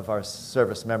service of our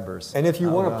service members. And if you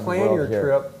want to plan your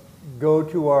trip, go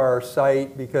to our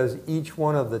site, because each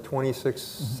one of the 26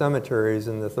 cemeteries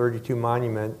and the 32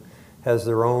 monument has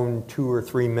their own 2 or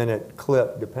 3 minute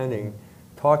clip, depending,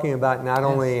 talking about not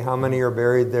only how many are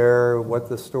buried there, what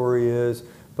the story is,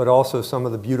 but also some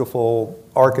of the beautiful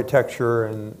architecture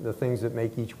and the things that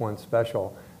make each one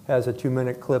special. Has a 2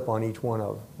 minute clip on each one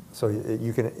of them. So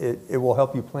it will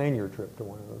help you plan your trip to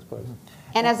one of those places.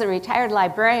 And as a retired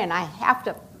librarian, I have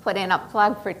to put in a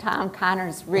plug for Tom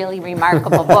Connor's really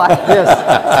remarkable book.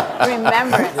 Yes.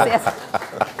 Remembrance. Yes.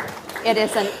 It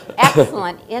is an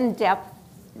excellent, in-depth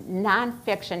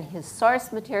nonfiction. His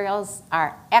source materials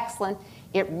are excellent.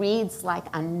 It reads like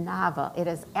a novel. It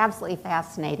is absolutely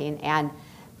fascinating. And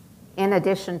in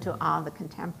addition to all the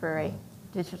contemporary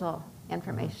digital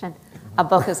information, a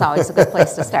book is always a good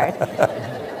place to start.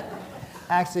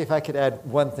 Actually, if I could add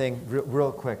one thing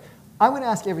real quick. I'm going to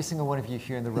ask every single one of you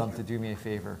here in the room to do me a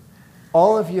favor.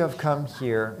 All of you have come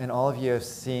here, and all of you have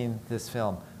seen this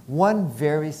film. One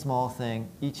very small thing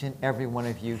each and every one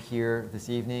of you here this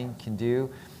evening can do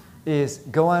is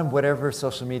go on whatever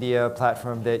social media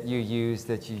platform that you use,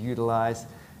 that you utilize,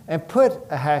 and put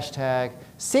a hashtag,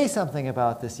 say something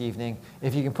about this evening.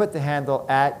 If you can put the handle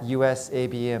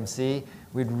 @USABMC,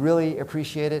 we'd really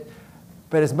appreciate it.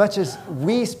 But as much as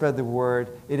we spread the word,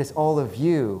 it is all of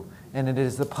you, and it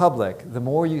is the public. The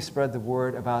more you spread the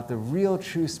word about the real,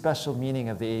 true, special meaning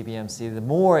of the ABMC, the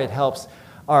more it helps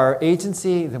our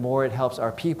agency, the more it helps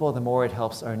our people, the more it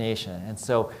helps our nation. And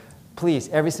so please,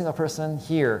 every single person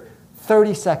here,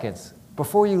 30 seconds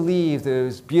before you leave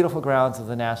those beautiful grounds of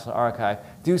the National Archive,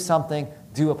 do something,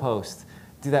 do a post.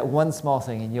 Do that one small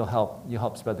thing, and you'll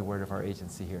help spread the word of our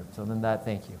agency here. So then that,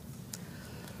 thank you.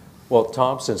 Well,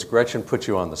 Tom, since Gretchen put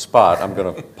you on the spot, I'm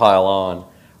going to pile on.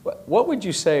 What would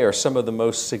you say are some of the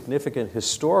most significant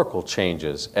historical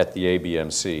changes at the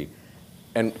ABMC,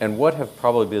 and what have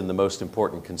probably been the most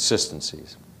important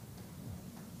consistencies?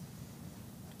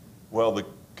 Well, the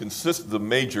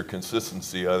major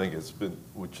consistency, I think,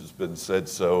 which has been said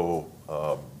so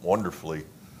wonderfully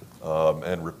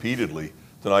and repeatedly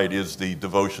tonight, is the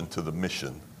devotion to the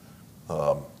mission.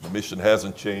 The mission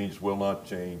hasn't changed, will not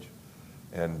change.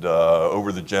 And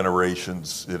over the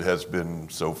generations, it has been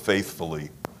so faithfully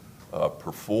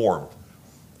performed.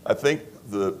 I think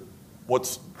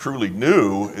what's truly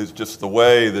new is just the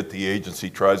way that the agency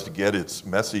tries to get its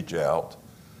message out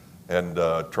and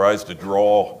tries to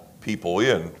draw people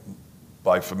in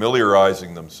by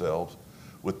familiarizing themselves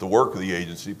with the work of the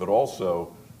agency, but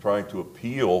also trying to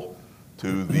appeal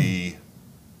to the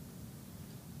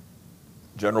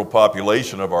general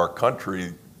population of our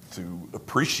country to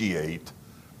appreciate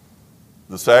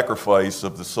the sacrifice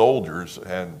of the soldiers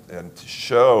and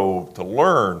to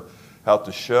learn how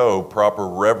to show proper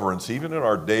reverence, even in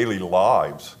our daily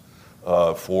lives,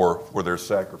 for their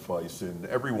sacrifice. And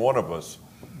every one of us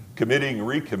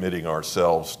recommitting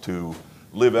ourselves to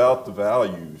live out the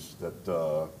values that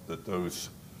those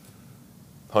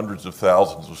hundreds of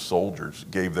thousands of soldiers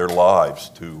gave their lives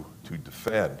to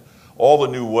defend. All the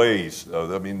new ways,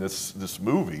 I mean, this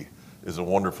movie is a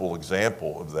wonderful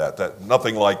example of that.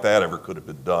 Nothing like that ever could have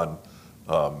been done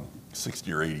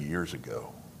 60 or 80 years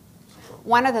ago.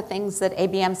 One of the things that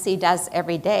ABMC does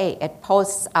every day, it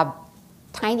posts a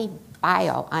tiny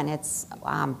bio on its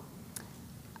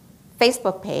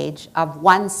Facebook page of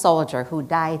one soldier who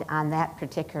died on that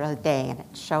particular day, and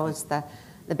it shows the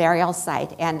burial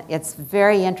site. And it's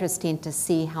very interesting to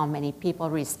see how many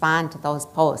people respond to those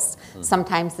posts. Mm-hmm.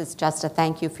 Sometimes it's just a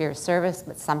thank you for your service,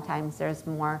 but sometimes there's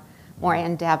more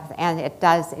in-depth, and it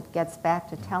gets back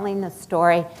to telling the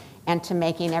story and to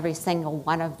making every single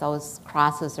one of those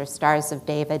crosses or stars of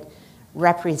David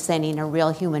representing a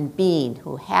real human being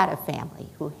who had a family,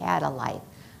 who had a life,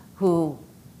 who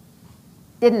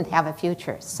didn't have a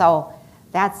future. So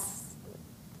that's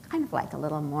kind of like a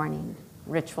little mourning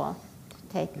ritual to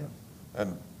take. Yeah.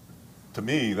 And to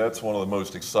me, that's one of the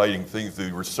most exciting things,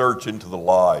 the research into the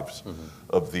lives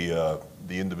of the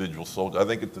individual soldiers. I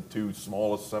think at the two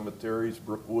smallest cemeteries,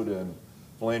 Brookwood and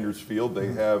Flanders Field,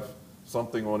 they have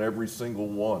something on every single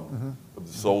one of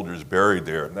the soldiers buried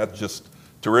there. And that's just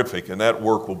terrific. And that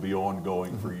work will be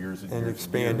ongoing for years and years. And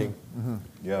expanding.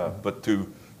 Yeah, but to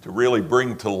really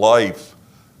bring to life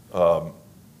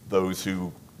those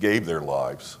who gave their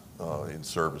lives in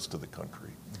service to the country.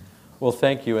 Well,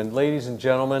 thank you. And ladies and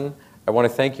gentlemen, I want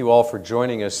to thank you all for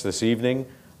joining us this evening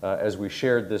as we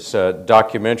shared this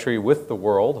documentary with the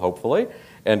world, hopefully,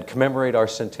 and commemorate our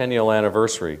centennial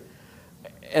anniversary.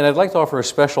 And I'd like to offer a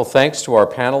special thanks to our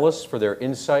panelists for their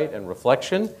insight and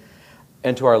reflection,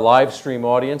 and to our live stream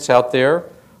audience out there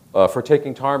for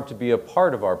taking time to be a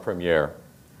part of our premiere.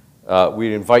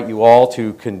 We invite you all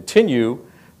to continue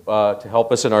to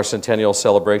help us in our centennial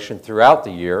celebration throughout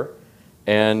the year.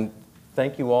 And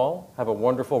thank you all. Have a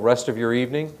wonderful rest of your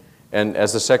evening. And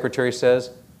as the Secretary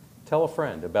says, tell a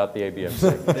friend about the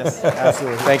ABMC. Yes,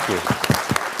 absolutely. Thank you.